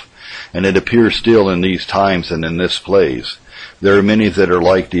himself, and it appears still in these times and in this place. There are many that are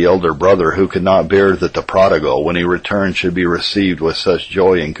like the elder brother, who could not bear that the prodigal, when he returned, should be received with such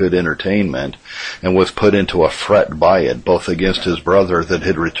joy and good entertainment, and was put into a fret by it, both against his brother that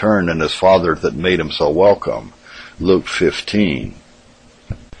had returned and his father that made him so welcome. Luke 15.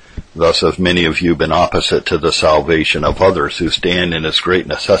 Thus have many of you been opposite to the salvation of others, who stand in as great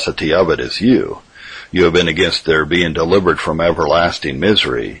necessity of it as you. You have been against their being delivered from everlasting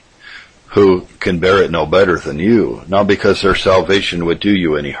misery, who can bear it no better than you, not because their salvation would do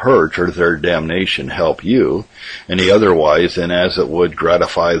you any hurt, or their damnation help you any otherwise than as it would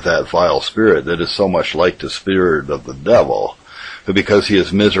gratify that vile spirit that is so much like the spirit of the devil, who because he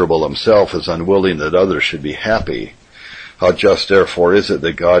is miserable himself is unwilling that others should be happy. How just therefore is it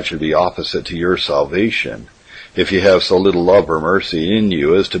that God should be opposite to your salvation, if you have so little love or mercy in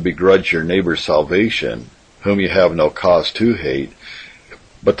you as to begrudge your neighbor's salvation, whom you have no cause to hate,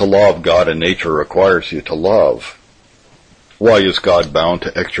 but the law of God and nature requires you to love. Why is God bound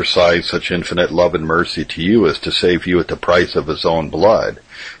to exercise such infinite love and mercy to you as to save you at the price of his own blood,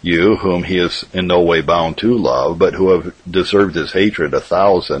 you whom he is in no way bound to love, but who have deserved his hatred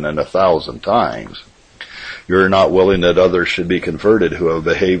 1,000 and 1,000 times? You are not willing that others should be converted who have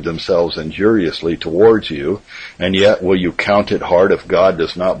behaved themselves injuriously towards you, and yet will you count it hard if God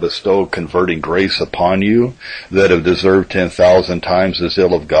does not bestow converting grace upon you, that have deserved 10,000 times as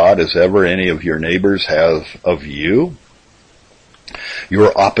ill of God as ever any of your neighbors have of you? You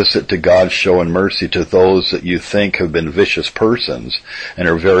are opposite to God showing mercy to those that you think have been vicious persons and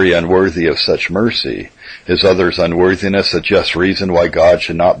are very unworthy of such mercy. Is others' unworthiness a just reason why God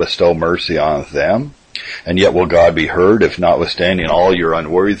should not bestow mercy on them? And yet will God be heard if, notwithstanding all your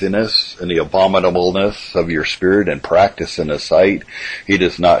unworthiness and the abominableness of your spirit and practice in His sight, He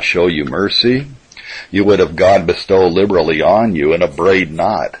does not show you mercy? You would have God bestow liberally on you and upbraid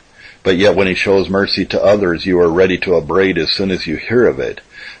not. But yet when He shows mercy to others, you are ready to upbraid as soon as you hear of it.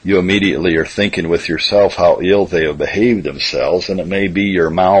 You immediately are thinking with yourself how ill they have behaved themselves, and it may be your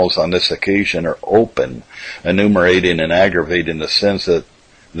mouths on this occasion are open, enumerating and aggravating the sins that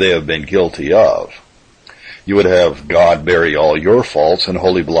they have been guilty of. You would have God bury all your faults and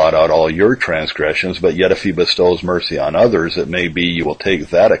wholly blot out all your transgressions, but yet if He bestows mercy on others, it may be you will take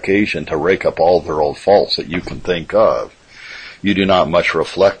that occasion to rake up all their old faults that you can think of. You do not much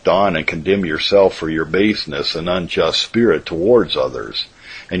reflect on and condemn yourself for your baseness and unjust spirit towards others,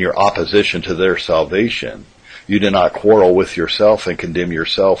 and your opposition to their salvation. You do not quarrel with yourself and condemn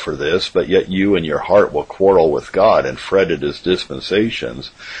yourself for this, but yet you in your heart will quarrel with God and fret at His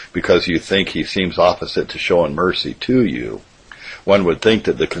dispensations, because you think He seems opposite to showing mercy to you. One would think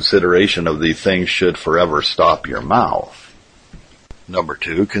that the consideration of these things should forever stop your mouth. Number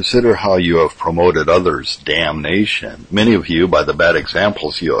 2, consider how you have promoted others' damnation. Many of you, by the bad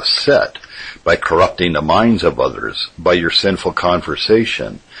examples you have set, by corrupting the minds of others, by your sinful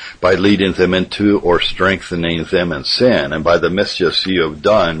conversation, by leading them into or strengthening them in sin, and by the mischiefs you have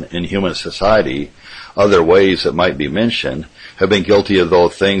done in human society, other ways that might be mentioned, have been guilty of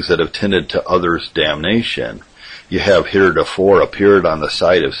those things that have tended to others' damnation. You have heretofore appeared on the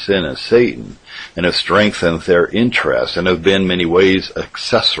side of sin and Satan, and have strengthened their interest, and have been many ways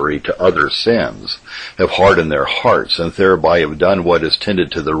accessory to other sins, have hardened their hearts, and thereby have done what has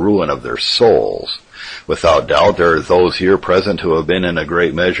tended to the ruin of their souls. Without doubt, there are those here present who have been in a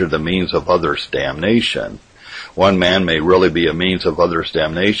great measure the means of others' damnation. One man may really be a means of others'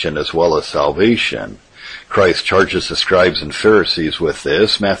 damnation as well as salvation. Christ charges the scribes and Pharisees with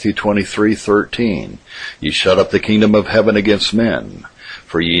this, Matthew 23:13. Ye shut up the kingdom of heaven against men.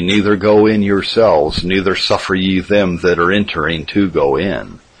 For ye neither go in yourselves, neither suffer ye them that are entering to go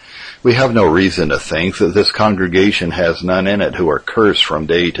in. We have no reason to think that this congregation has none in it who are cursed from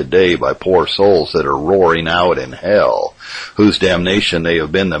day to day by poor souls that are roaring out in hell, whose damnation they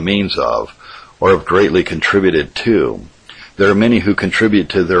have been the means of, or have greatly contributed to. There are many who contribute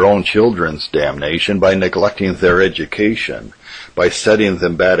to their own children's damnation by neglecting their education, by setting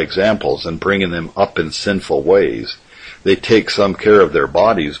them bad examples and bringing them up in sinful ways. They take some care of their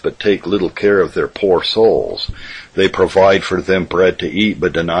bodies, but take little care of their poor souls. They provide for them bread to eat,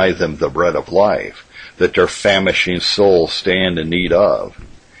 but deny them the bread of life, that their famishing souls stand in need of.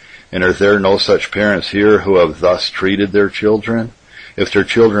 And are there no such parents here who have thus treated their children? If their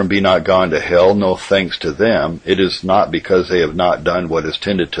children be not gone to hell, no thanks to them. It is not because they have not done what has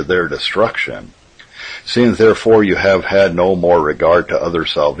tended to their destruction. Seeing therefore you have had no more regard to other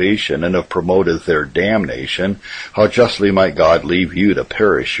salvation, and have promoted their damnation, how justly might God leave you to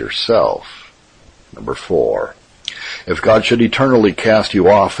perish yourself? Number 4. If God should eternally cast you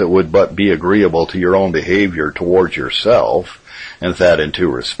off, it would but be agreeable to your own behavior towards yourself, and that in 2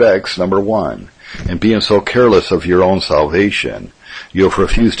 respects. Number 1, in being so careless of your own salvation, you have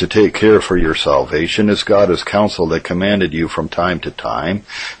refused to take care for your salvation, as God has counseled and commanded you from time to time.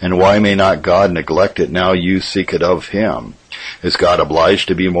 And why may not God neglect it now you seek it of Him? Is God obliged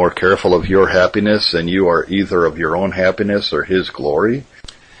to be more careful of your happiness than you are either of your own happiness or His glory?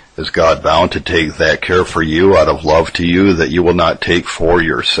 Is God bound to take that care for you out of love to you that you will not take for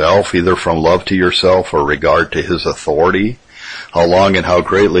yourself, either from love to yourself or regard to His authority? How long and how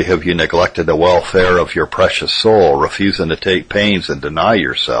greatly have you neglected the welfare of your precious soul, refusing to take pains and deny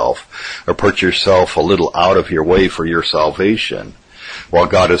yourself, or put yourself a little out of your way for your salvation, while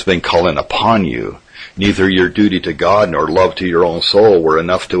God has been calling upon you? Neither your duty to God nor love to your own soul were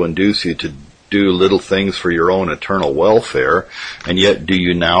enough to induce you to do little things for your own eternal welfare, and yet do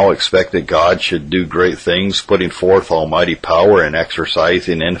you now expect that God should do great things, putting forth almighty power and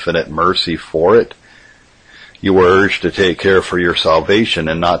exercising infinite mercy for it? You were urged to take care for your salvation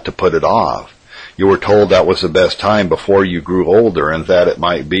and not to put it off. You were told that was the best time before you grew older, and that it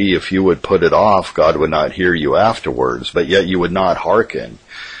might be if you would put it off, God would not hear you afterwards, but yet you would not hearken.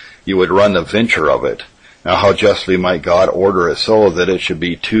 You would run the venture of it. Now how justly might God order it so that it should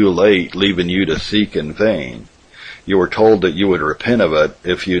be too late, leaving you to seek in vain? You were told that you would repent of it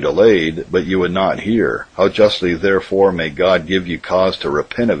if you delayed, but you would not hear. How justly, therefore, may God give you cause to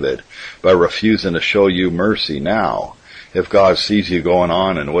repent of it by refusing to show you mercy now? If God sees you going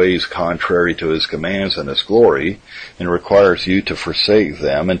on in ways contrary to his commands and his glory, and requires you to forsake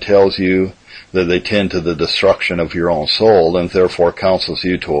them, and tells you that they tend to the destruction of your own soul, and therefore counsels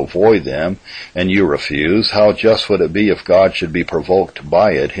you to avoid them, and you refuse, how just would it be if God should be provoked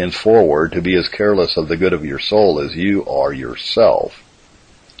by it henceforward to be as careless of the good of your soul as you are yourself?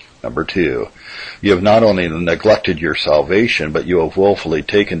 Number 2, you have not only neglected your salvation, but you have willfully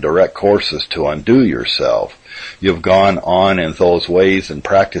taken direct courses to undo yourself. You have gone on in those ways and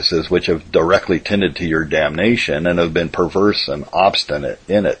practices which have directly tended to your damnation, and have been perverse and obstinate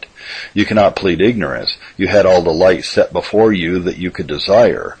in it. You cannot plead ignorance. You had all the light set before you that you could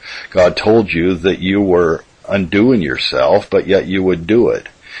desire. God told you that you were undoing yourself, but yet you would do it.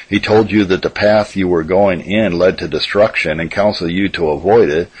 He told you that the path you were going in led to destruction, and counseled you to avoid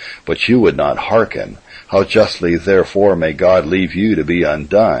it, but you would not hearken. How justly, therefore, may God leave you to be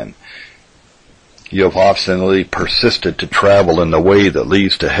undone? You have obstinately persisted to travel in the way that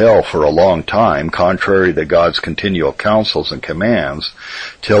leads to hell for a long time, contrary to God's continual counsels and commands,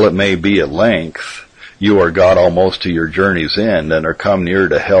 till it may be at length you are got almost to your journey's end, and are come near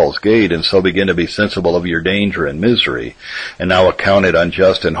to hell's gate, and so begin to be sensible of your danger and misery, and now account it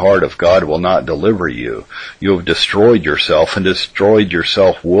unjust and hard if God will not deliver you. You have destroyed yourself, and destroyed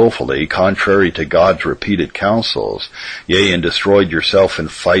yourself willfully, contrary to God's repeated counsels, yea, and destroyed yourself in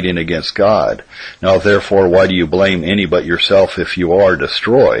fighting against God. Now therefore, why do you blame any but yourself if you are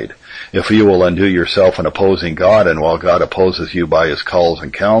destroyed? If you will undo yourself in opposing God, and while God opposes you by his calls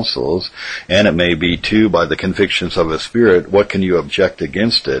and counsels, and it may be too by the convictions of his Spirit, what can you object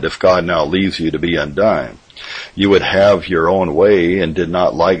against it, if God now leaves you to be undone? You would have your own way, and did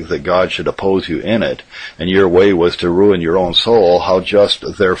not like that God should oppose you in it, and your way was to ruin your own soul. How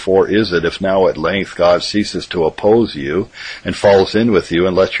just, therefore, is it if now at length God ceases to oppose you, and falls in with you,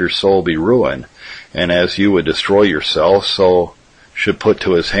 and lets your soul be ruined? And as you would destroy yourself, so should put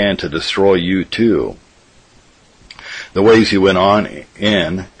to his hand to destroy you too. The ways you went on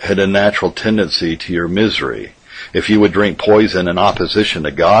in had a natural tendency to your misery. If you would drink poison in opposition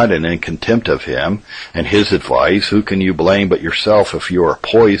to God and in contempt of him and his advice, who can you blame but yourself if you are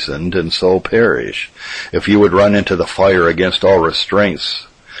poisoned and so perish? If you would run into the fire against all restraints,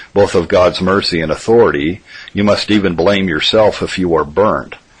 both of God's mercy and authority, you must even blame yourself if you are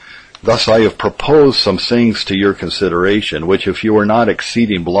burnt. Thus I have proposed some things to your consideration, which if you are not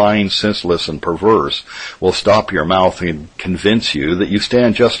exceeding blind, senseless, and perverse, will stop your mouth and convince you that you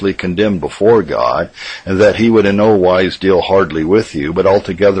stand justly condemned before God, and that he would in no wise deal hardly with you, but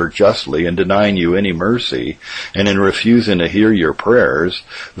altogether justly, in denying you any mercy, and in refusing to hear your prayers,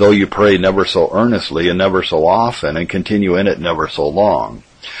 though you pray never so earnestly and never so often, and continue in it never so long.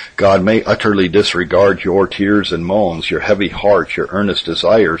 God may utterly disregard your tears and moans, your heavy heart, your earnest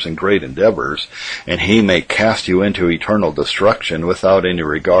desires and great endeavors, and he may cast you into eternal destruction without any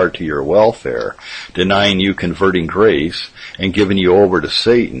regard to your welfare, denying you converting grace, and giving you over to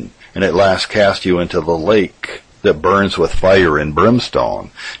Satan, and at last cast you into the lake that burns with fire and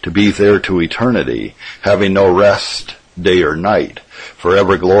brimstone, to be there to eternity, having no rest day or night,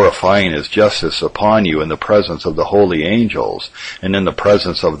 forever glorifying his justice upon you in the presence of the holy angels and in the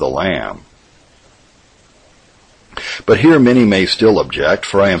presence of the Lamb. But here many may still object,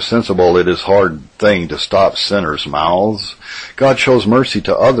 for I am sensible it is hard thing to stop sinners' mouths. God shows mercy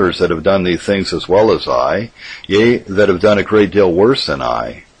to others that have done these things as well as I, yea, that have done a great deal worse than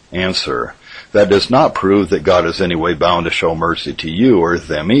I. Answer: that does not prove that God is any way bound to show mercy to you or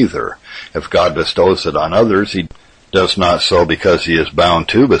them either. If God bestows it on others, he does not so because he is bound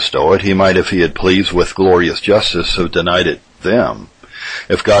to bestow it. He might, if he had pleased with glorious justice, have denied it them.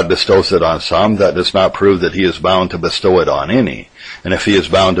 If God bestows it on some, that does not prove that he is bound to bestow it on any. And if he is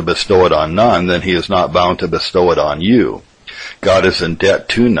bound to bestow it on none, then he is not bound to bestow it on you. God is in debt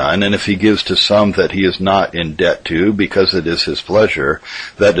to none, and if he gives to some that he is not in debt to, because it is his pleasure,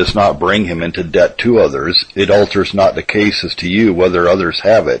 that does not bring him into debt to others. It alters not the case as to you whether others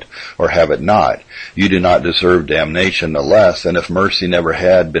have it or have it not. You do not deserve damnation the less, and if mercy never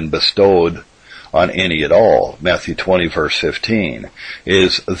had been bestowed on any at all. Matthew 20, verse 15.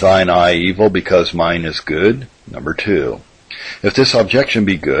 Is thine eye evil because mine is good? Number 2. If this objection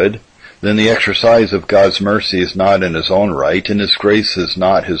be good, then the exercise of God's mercy is not in his own right, and his grace is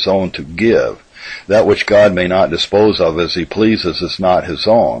not his own to give. That which God may not dispose of as he pleases is not his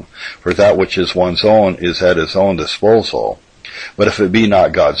own, for that which is one's own is at his own disposal. But if it be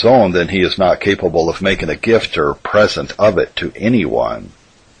not God's own, then he is not capable of making a gift or present of it to anyone.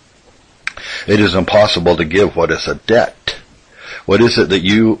 It is impossible to give what is a debt. What is it that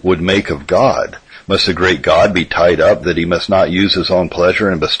you would make of God? Must the great God be tied up that he must not use his own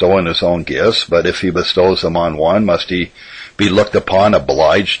pleasure in bestowing his own gifts, but if he bestows them on one, must he be looked upon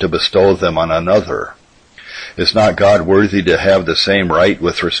obliged to bestow them on another? Is not God worthy to have the same right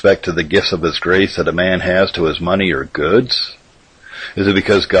with respect to the gifts of his grace that a man has to his money or goods? Is it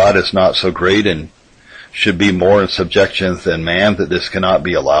because God is not so great and should be more in subjection than man that this cannot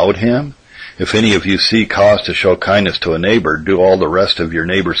be allowed him? If any of you see cause to show kindness to a neighbor, do all the rest of your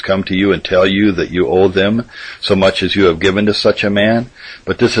neighbors come to you and tell you that you owe them so much as you have given to such a man?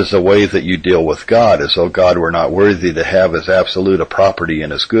 But this is the way that you deal with God, as though God were not worthy to have as absolute a property in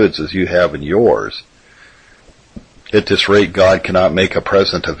his goods as you have in yours. At this rate, God cannot make a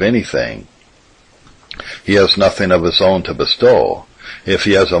present of anything. He has nothing of his own to bestow. If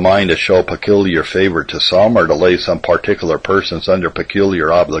he has a mind to show peculiar favor to some, or to lay some particular persons under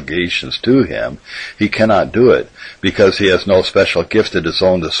peculiar obligations to him, he cannot do it, because he has no special gift at his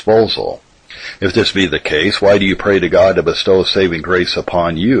own disposal. If this be the case, why do you pray to God to bestow saving grace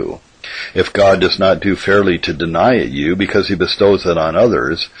upon you? If God does not do fairly to deny it you, because he bestows it on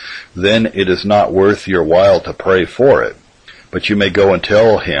others, then it is not worth your while to pray for it. But you may go and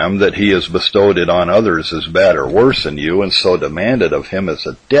tell him that he has bestowed it on others as bad or worse than you, and so demand it of him as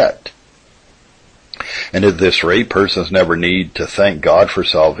a debt. And at this rate, persons never need to thank God for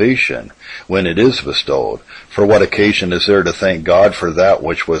salvation when it is bestowed. For what occasion is there to thank God for that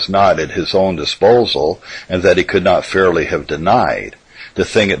which was not at his own disposal, and that he could not fairly have denied? The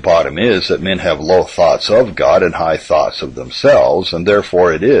thing at bottom is that men have low thoughts of God and high thoughts of themselves, and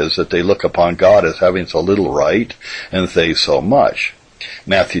therefore it is that they look upon God as having so little right, and they so much.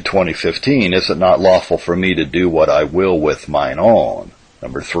 Matthew 20:15, is it not lawful for me to do what I will with mine own?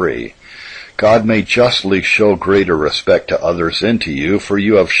 Number 3. God may justly show greater respect to others than to you, for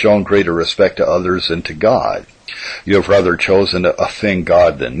you have shown greater respect to others than to God. You have rather chosen to offend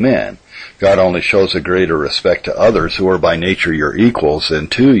God than men. God only shows a greater respect to others who are by nature your equals than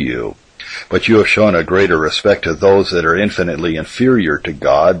to you. But you have shown a greater respect to those that are infinitely inferior to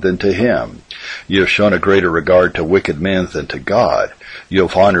God than to him. You have shown a greater regard to wicked men than to God. You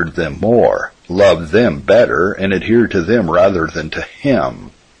have honored them more, loved them better, and adhered to them rather than to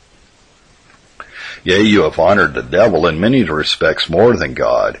him. Yea, you have honored the devil in many respects more than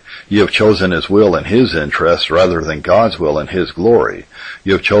God. You have chosen his will and his interests rather than God's will and his glory.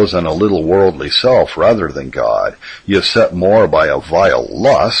 You have chosen a little worldly self rather than God. You have set more by a vile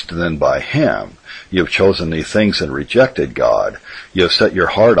lust than by him. You have chosen these things and rejected God. You have set your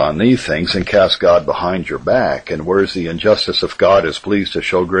heart on these things and cast God behind your back. And whereas the injustice of God is pleased to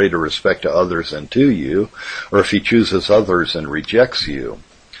show greater respect to others than to you, or if he chooses others and rejects you,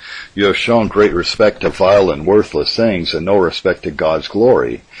 you have shown great respect to vile and worthless things, and no respect to God's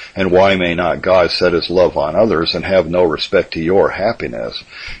glory. And why may not God set his love on others, and have no respect to your happiness?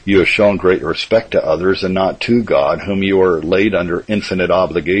 You have shown great respect to others, and not to God, whom you are laid under infinite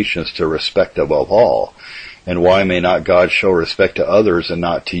obligations to respect above all. And why may not God show respect to others, and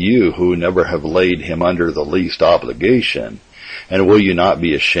not to you, who never have laid him under the least obligation? And will you not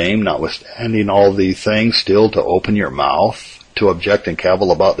be ashamed, notwithstanding all these things, still to open your mouth, to object and cavil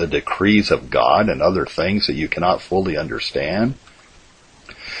about the decrees of God and other things that you cannot fully understand?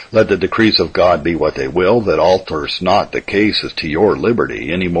 Let the decrees of God be what they will, that alters not the case as to your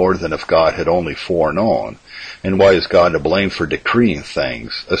liberty, any more than if God had only foreknown. And why is God to blame for decreeing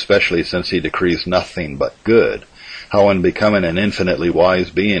things, especially since he decrees nothing but good? How in becoming an infinitely wise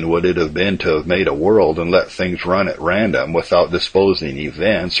being would it have been to have made a world and let things run at random without disposing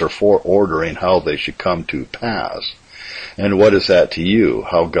events or foreordering how they should come to pass? And what is that to you,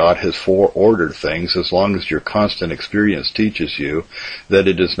 how God has foreordered things, as long as your constant experience teaches you that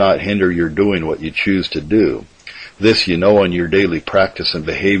it does not hinder your doing what you choose to do? This you know, and your daily practice and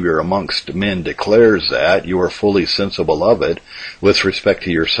behavior amongst men declares that you are fully sensible of it with respect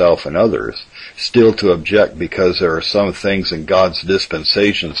to yourself and others. Still to object because there are some things in God's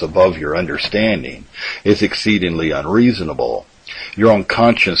dispensations above your understanding is exceedingly unreasonable. Your own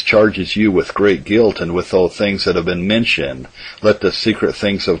conscience charges you with great guilt, and with those things that have been mentioned, let the secret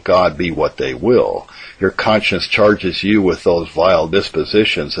things of God be what they will. Your conscience charges you with those vile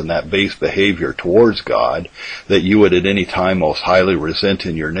dispositions and that base behavior towards God that you would at any time most highly resent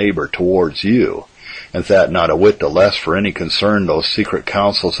in your neighbor towards you, and that not a whit the less for any concern those secret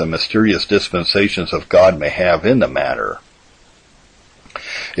counsels and mysterious dispensations of God may have in the matter.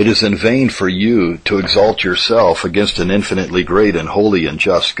 It is in vain for you to exalt yourself against an infinitely great and holy and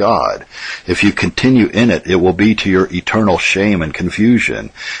just God. If you continue in it, it will be to your eternal shame and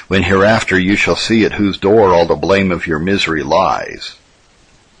confusion, when hereafter you shall see at whose door all the blame of your misery lies.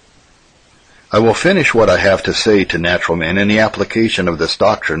 I will finish what I have to say to natural men in the application of this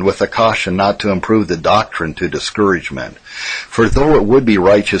doctrine with a caution not to improve the doctrine to discouragement. For though it would be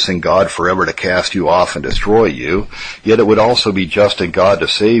righteous in God forever to cast you off and destroy you, yet it would also be just in God to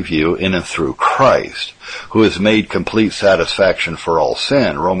save you in and through Christ, who has made complete satisfaction for all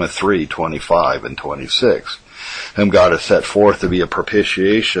sin, Romans 3:25 and 26. Whom God has set forth to be a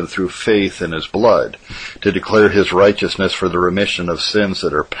propitiation through faith in his blood, to declare his righteousness for the remission of sins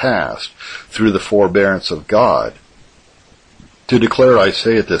that are past, through the forbearance of God. To declare, I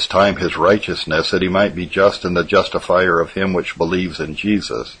say at this time, his righteousness, that he might be just and the justifier of him which believes in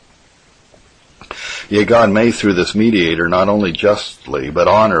Jesus. Yea, God may through this mediator not only justly, but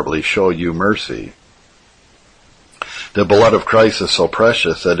honorably show you mercy. The blood of Christ is so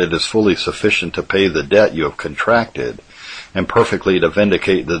precious that it is fully sufficient to pay the debt you have contracted, and perfectly to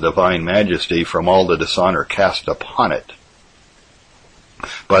vindicate the divine majesty from all the dishonor cast upon it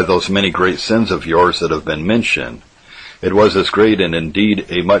by those many great sins of yours that have been mentioned. It was as great and indeed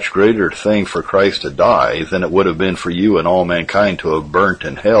a much greater thing for Christ to die than it would have been for you and all mankind to have burnt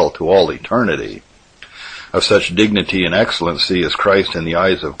in hell to all eternity. Of such dignity and excellency is Christ in the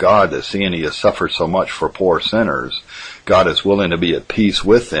eyes of God, that seeing he has suffered so much for poor sinners, God is willing to be at peace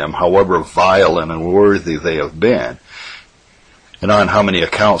with them, however vile and unworthy they have been, and on how many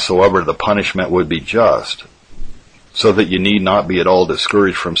accounts soever the punishment would be just, so that you need not be at all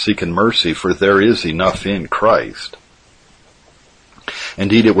discouraged from seeking mercy, for there is enough in Christ.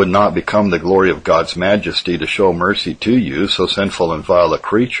 Indeed, it would not become the glory of God's majesty to show mercy to you, so sinful and vile a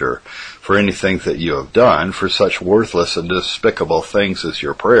creature, for anything that you have done, for such worthless and despicable things as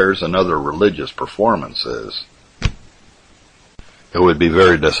your prayers and other religious performances. It would be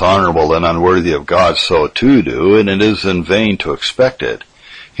very dishonorable and unworthy of God so to do, and it is in vain to expect it.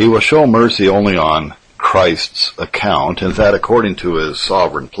 He will show mercy only on Christ's account, and that according to his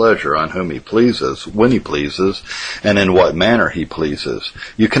sovereign pleasure, on whom he pleases, when he pleases, and in what manner he pleases.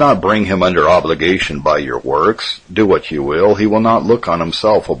 You cannot bring him under obligation by your works. Do what you will, he will not look on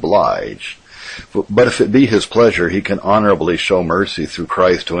himself obliged. But if it be his pleasure, he can honorably show mercy through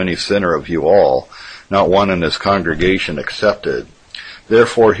Christ to any sinner of you all, not one in his congregation excepted.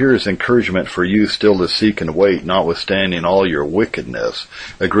 Therefore here is encouragement for you still to seek and wait, notwithstanding all your wickedness,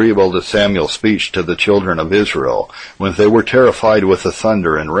 agreeable to Samuel's speech to the children of Israel, when they were terrified with the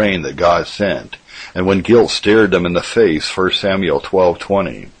thunder and rain that God sent, and when guilt stared them in the face, 1 Samuel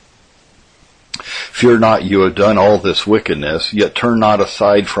 12:20. Fear not, you have done all this wickedness, yet turn not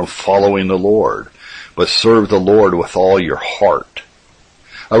aside from following the Lord, but serve the Lord with all your heart.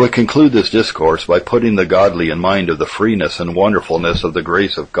 I would conclude this discourse by putting the godly in mind of the freeness and wonderfulness of the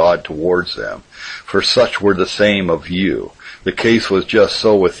grace of God towards them, for such were the same of you. The case was just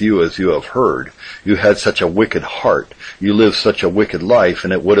so with you as you have heard. You had such a wicked heart, you lived such a wicked life,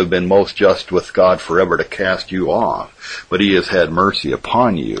 and it would have been most just with God forever to cast you off. But he has had mercy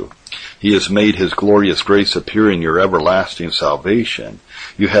upon you. He has made his glorious grace appear in your everlasting salvation.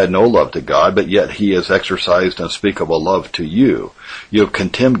 You had no love to God, but yet he has exercised unspeakable love to you. You have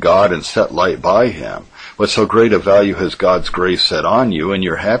contemned God and set light by him. But so great a value has God's grace set on you and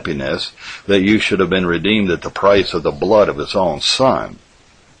your happiness, that you should have been redeemed at the price of the blood of his own Son.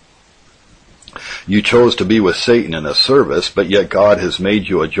 You chose to be with Satan in a service, but yet God has made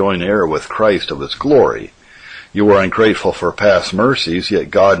you a joint heir with Christ of his glory. You were ungrateful for past mercies,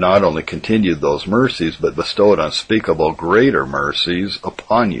 yet God not only continued those mercies, but bestowed unspeakable greater mercies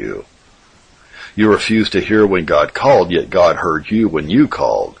upon you. You refused to hear when God called, yet God heard you when you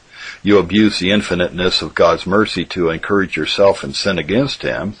called. You abused the infiniteness of God's mercy to encourage yourself and sin against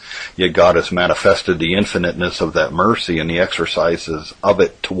him, yet God has manifested the infiniteness of that mercy in the exercises of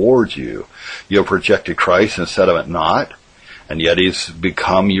it towards you. You have rejected Christ and set him at naught, and yet he's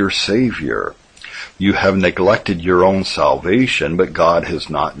become your Savior. You have neglected your own salvation, but God has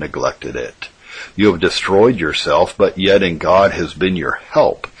not neglected it. You have destroyed yourself, but yet in God has been your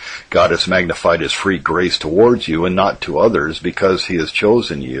help. God has magnified his free grace towards you and not to others, because he has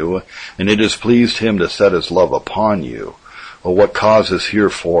chosen you, and it has pleased him to set his love upon you. Well, what cause is here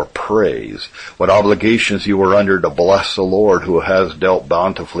for praise? What obligations you are under to bless the Lord, who has dealt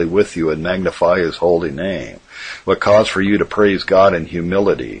bountifully with you, and magnify his holy name? What cause for you to praise God in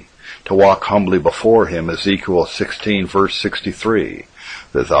humility, to walk humbly before him, Ezekiel 16 verse 63,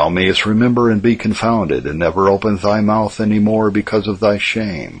 that thou mayest remember and be confounded, and never open thy mouth any more because of thy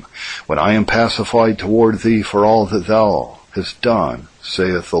shame, when I am pacified toward thee for all that thou hast done,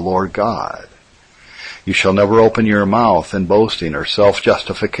 saith the Lord God. You shall never open your mouth in boasting or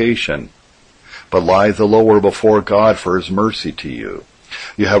self-justification, but lie the lower before God for his mercy to you.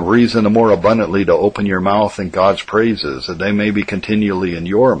 You have reason the more abundantly to open your mouth in God's praises, that they may be continually in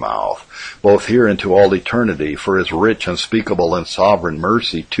your mouth, both here and to all eternity, for his rich, unspeakable, and sovereign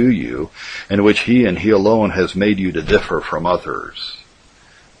mercy to you, in which he and he alone has made you to differ from others.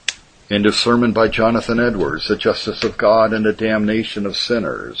 End of sermon by Jonathan Edwards, The Justice of God and the Damnation of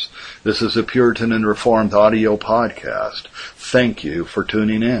Sinners. This is a Puritan and Reformed audio podcast. Thank you for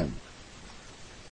tuning in.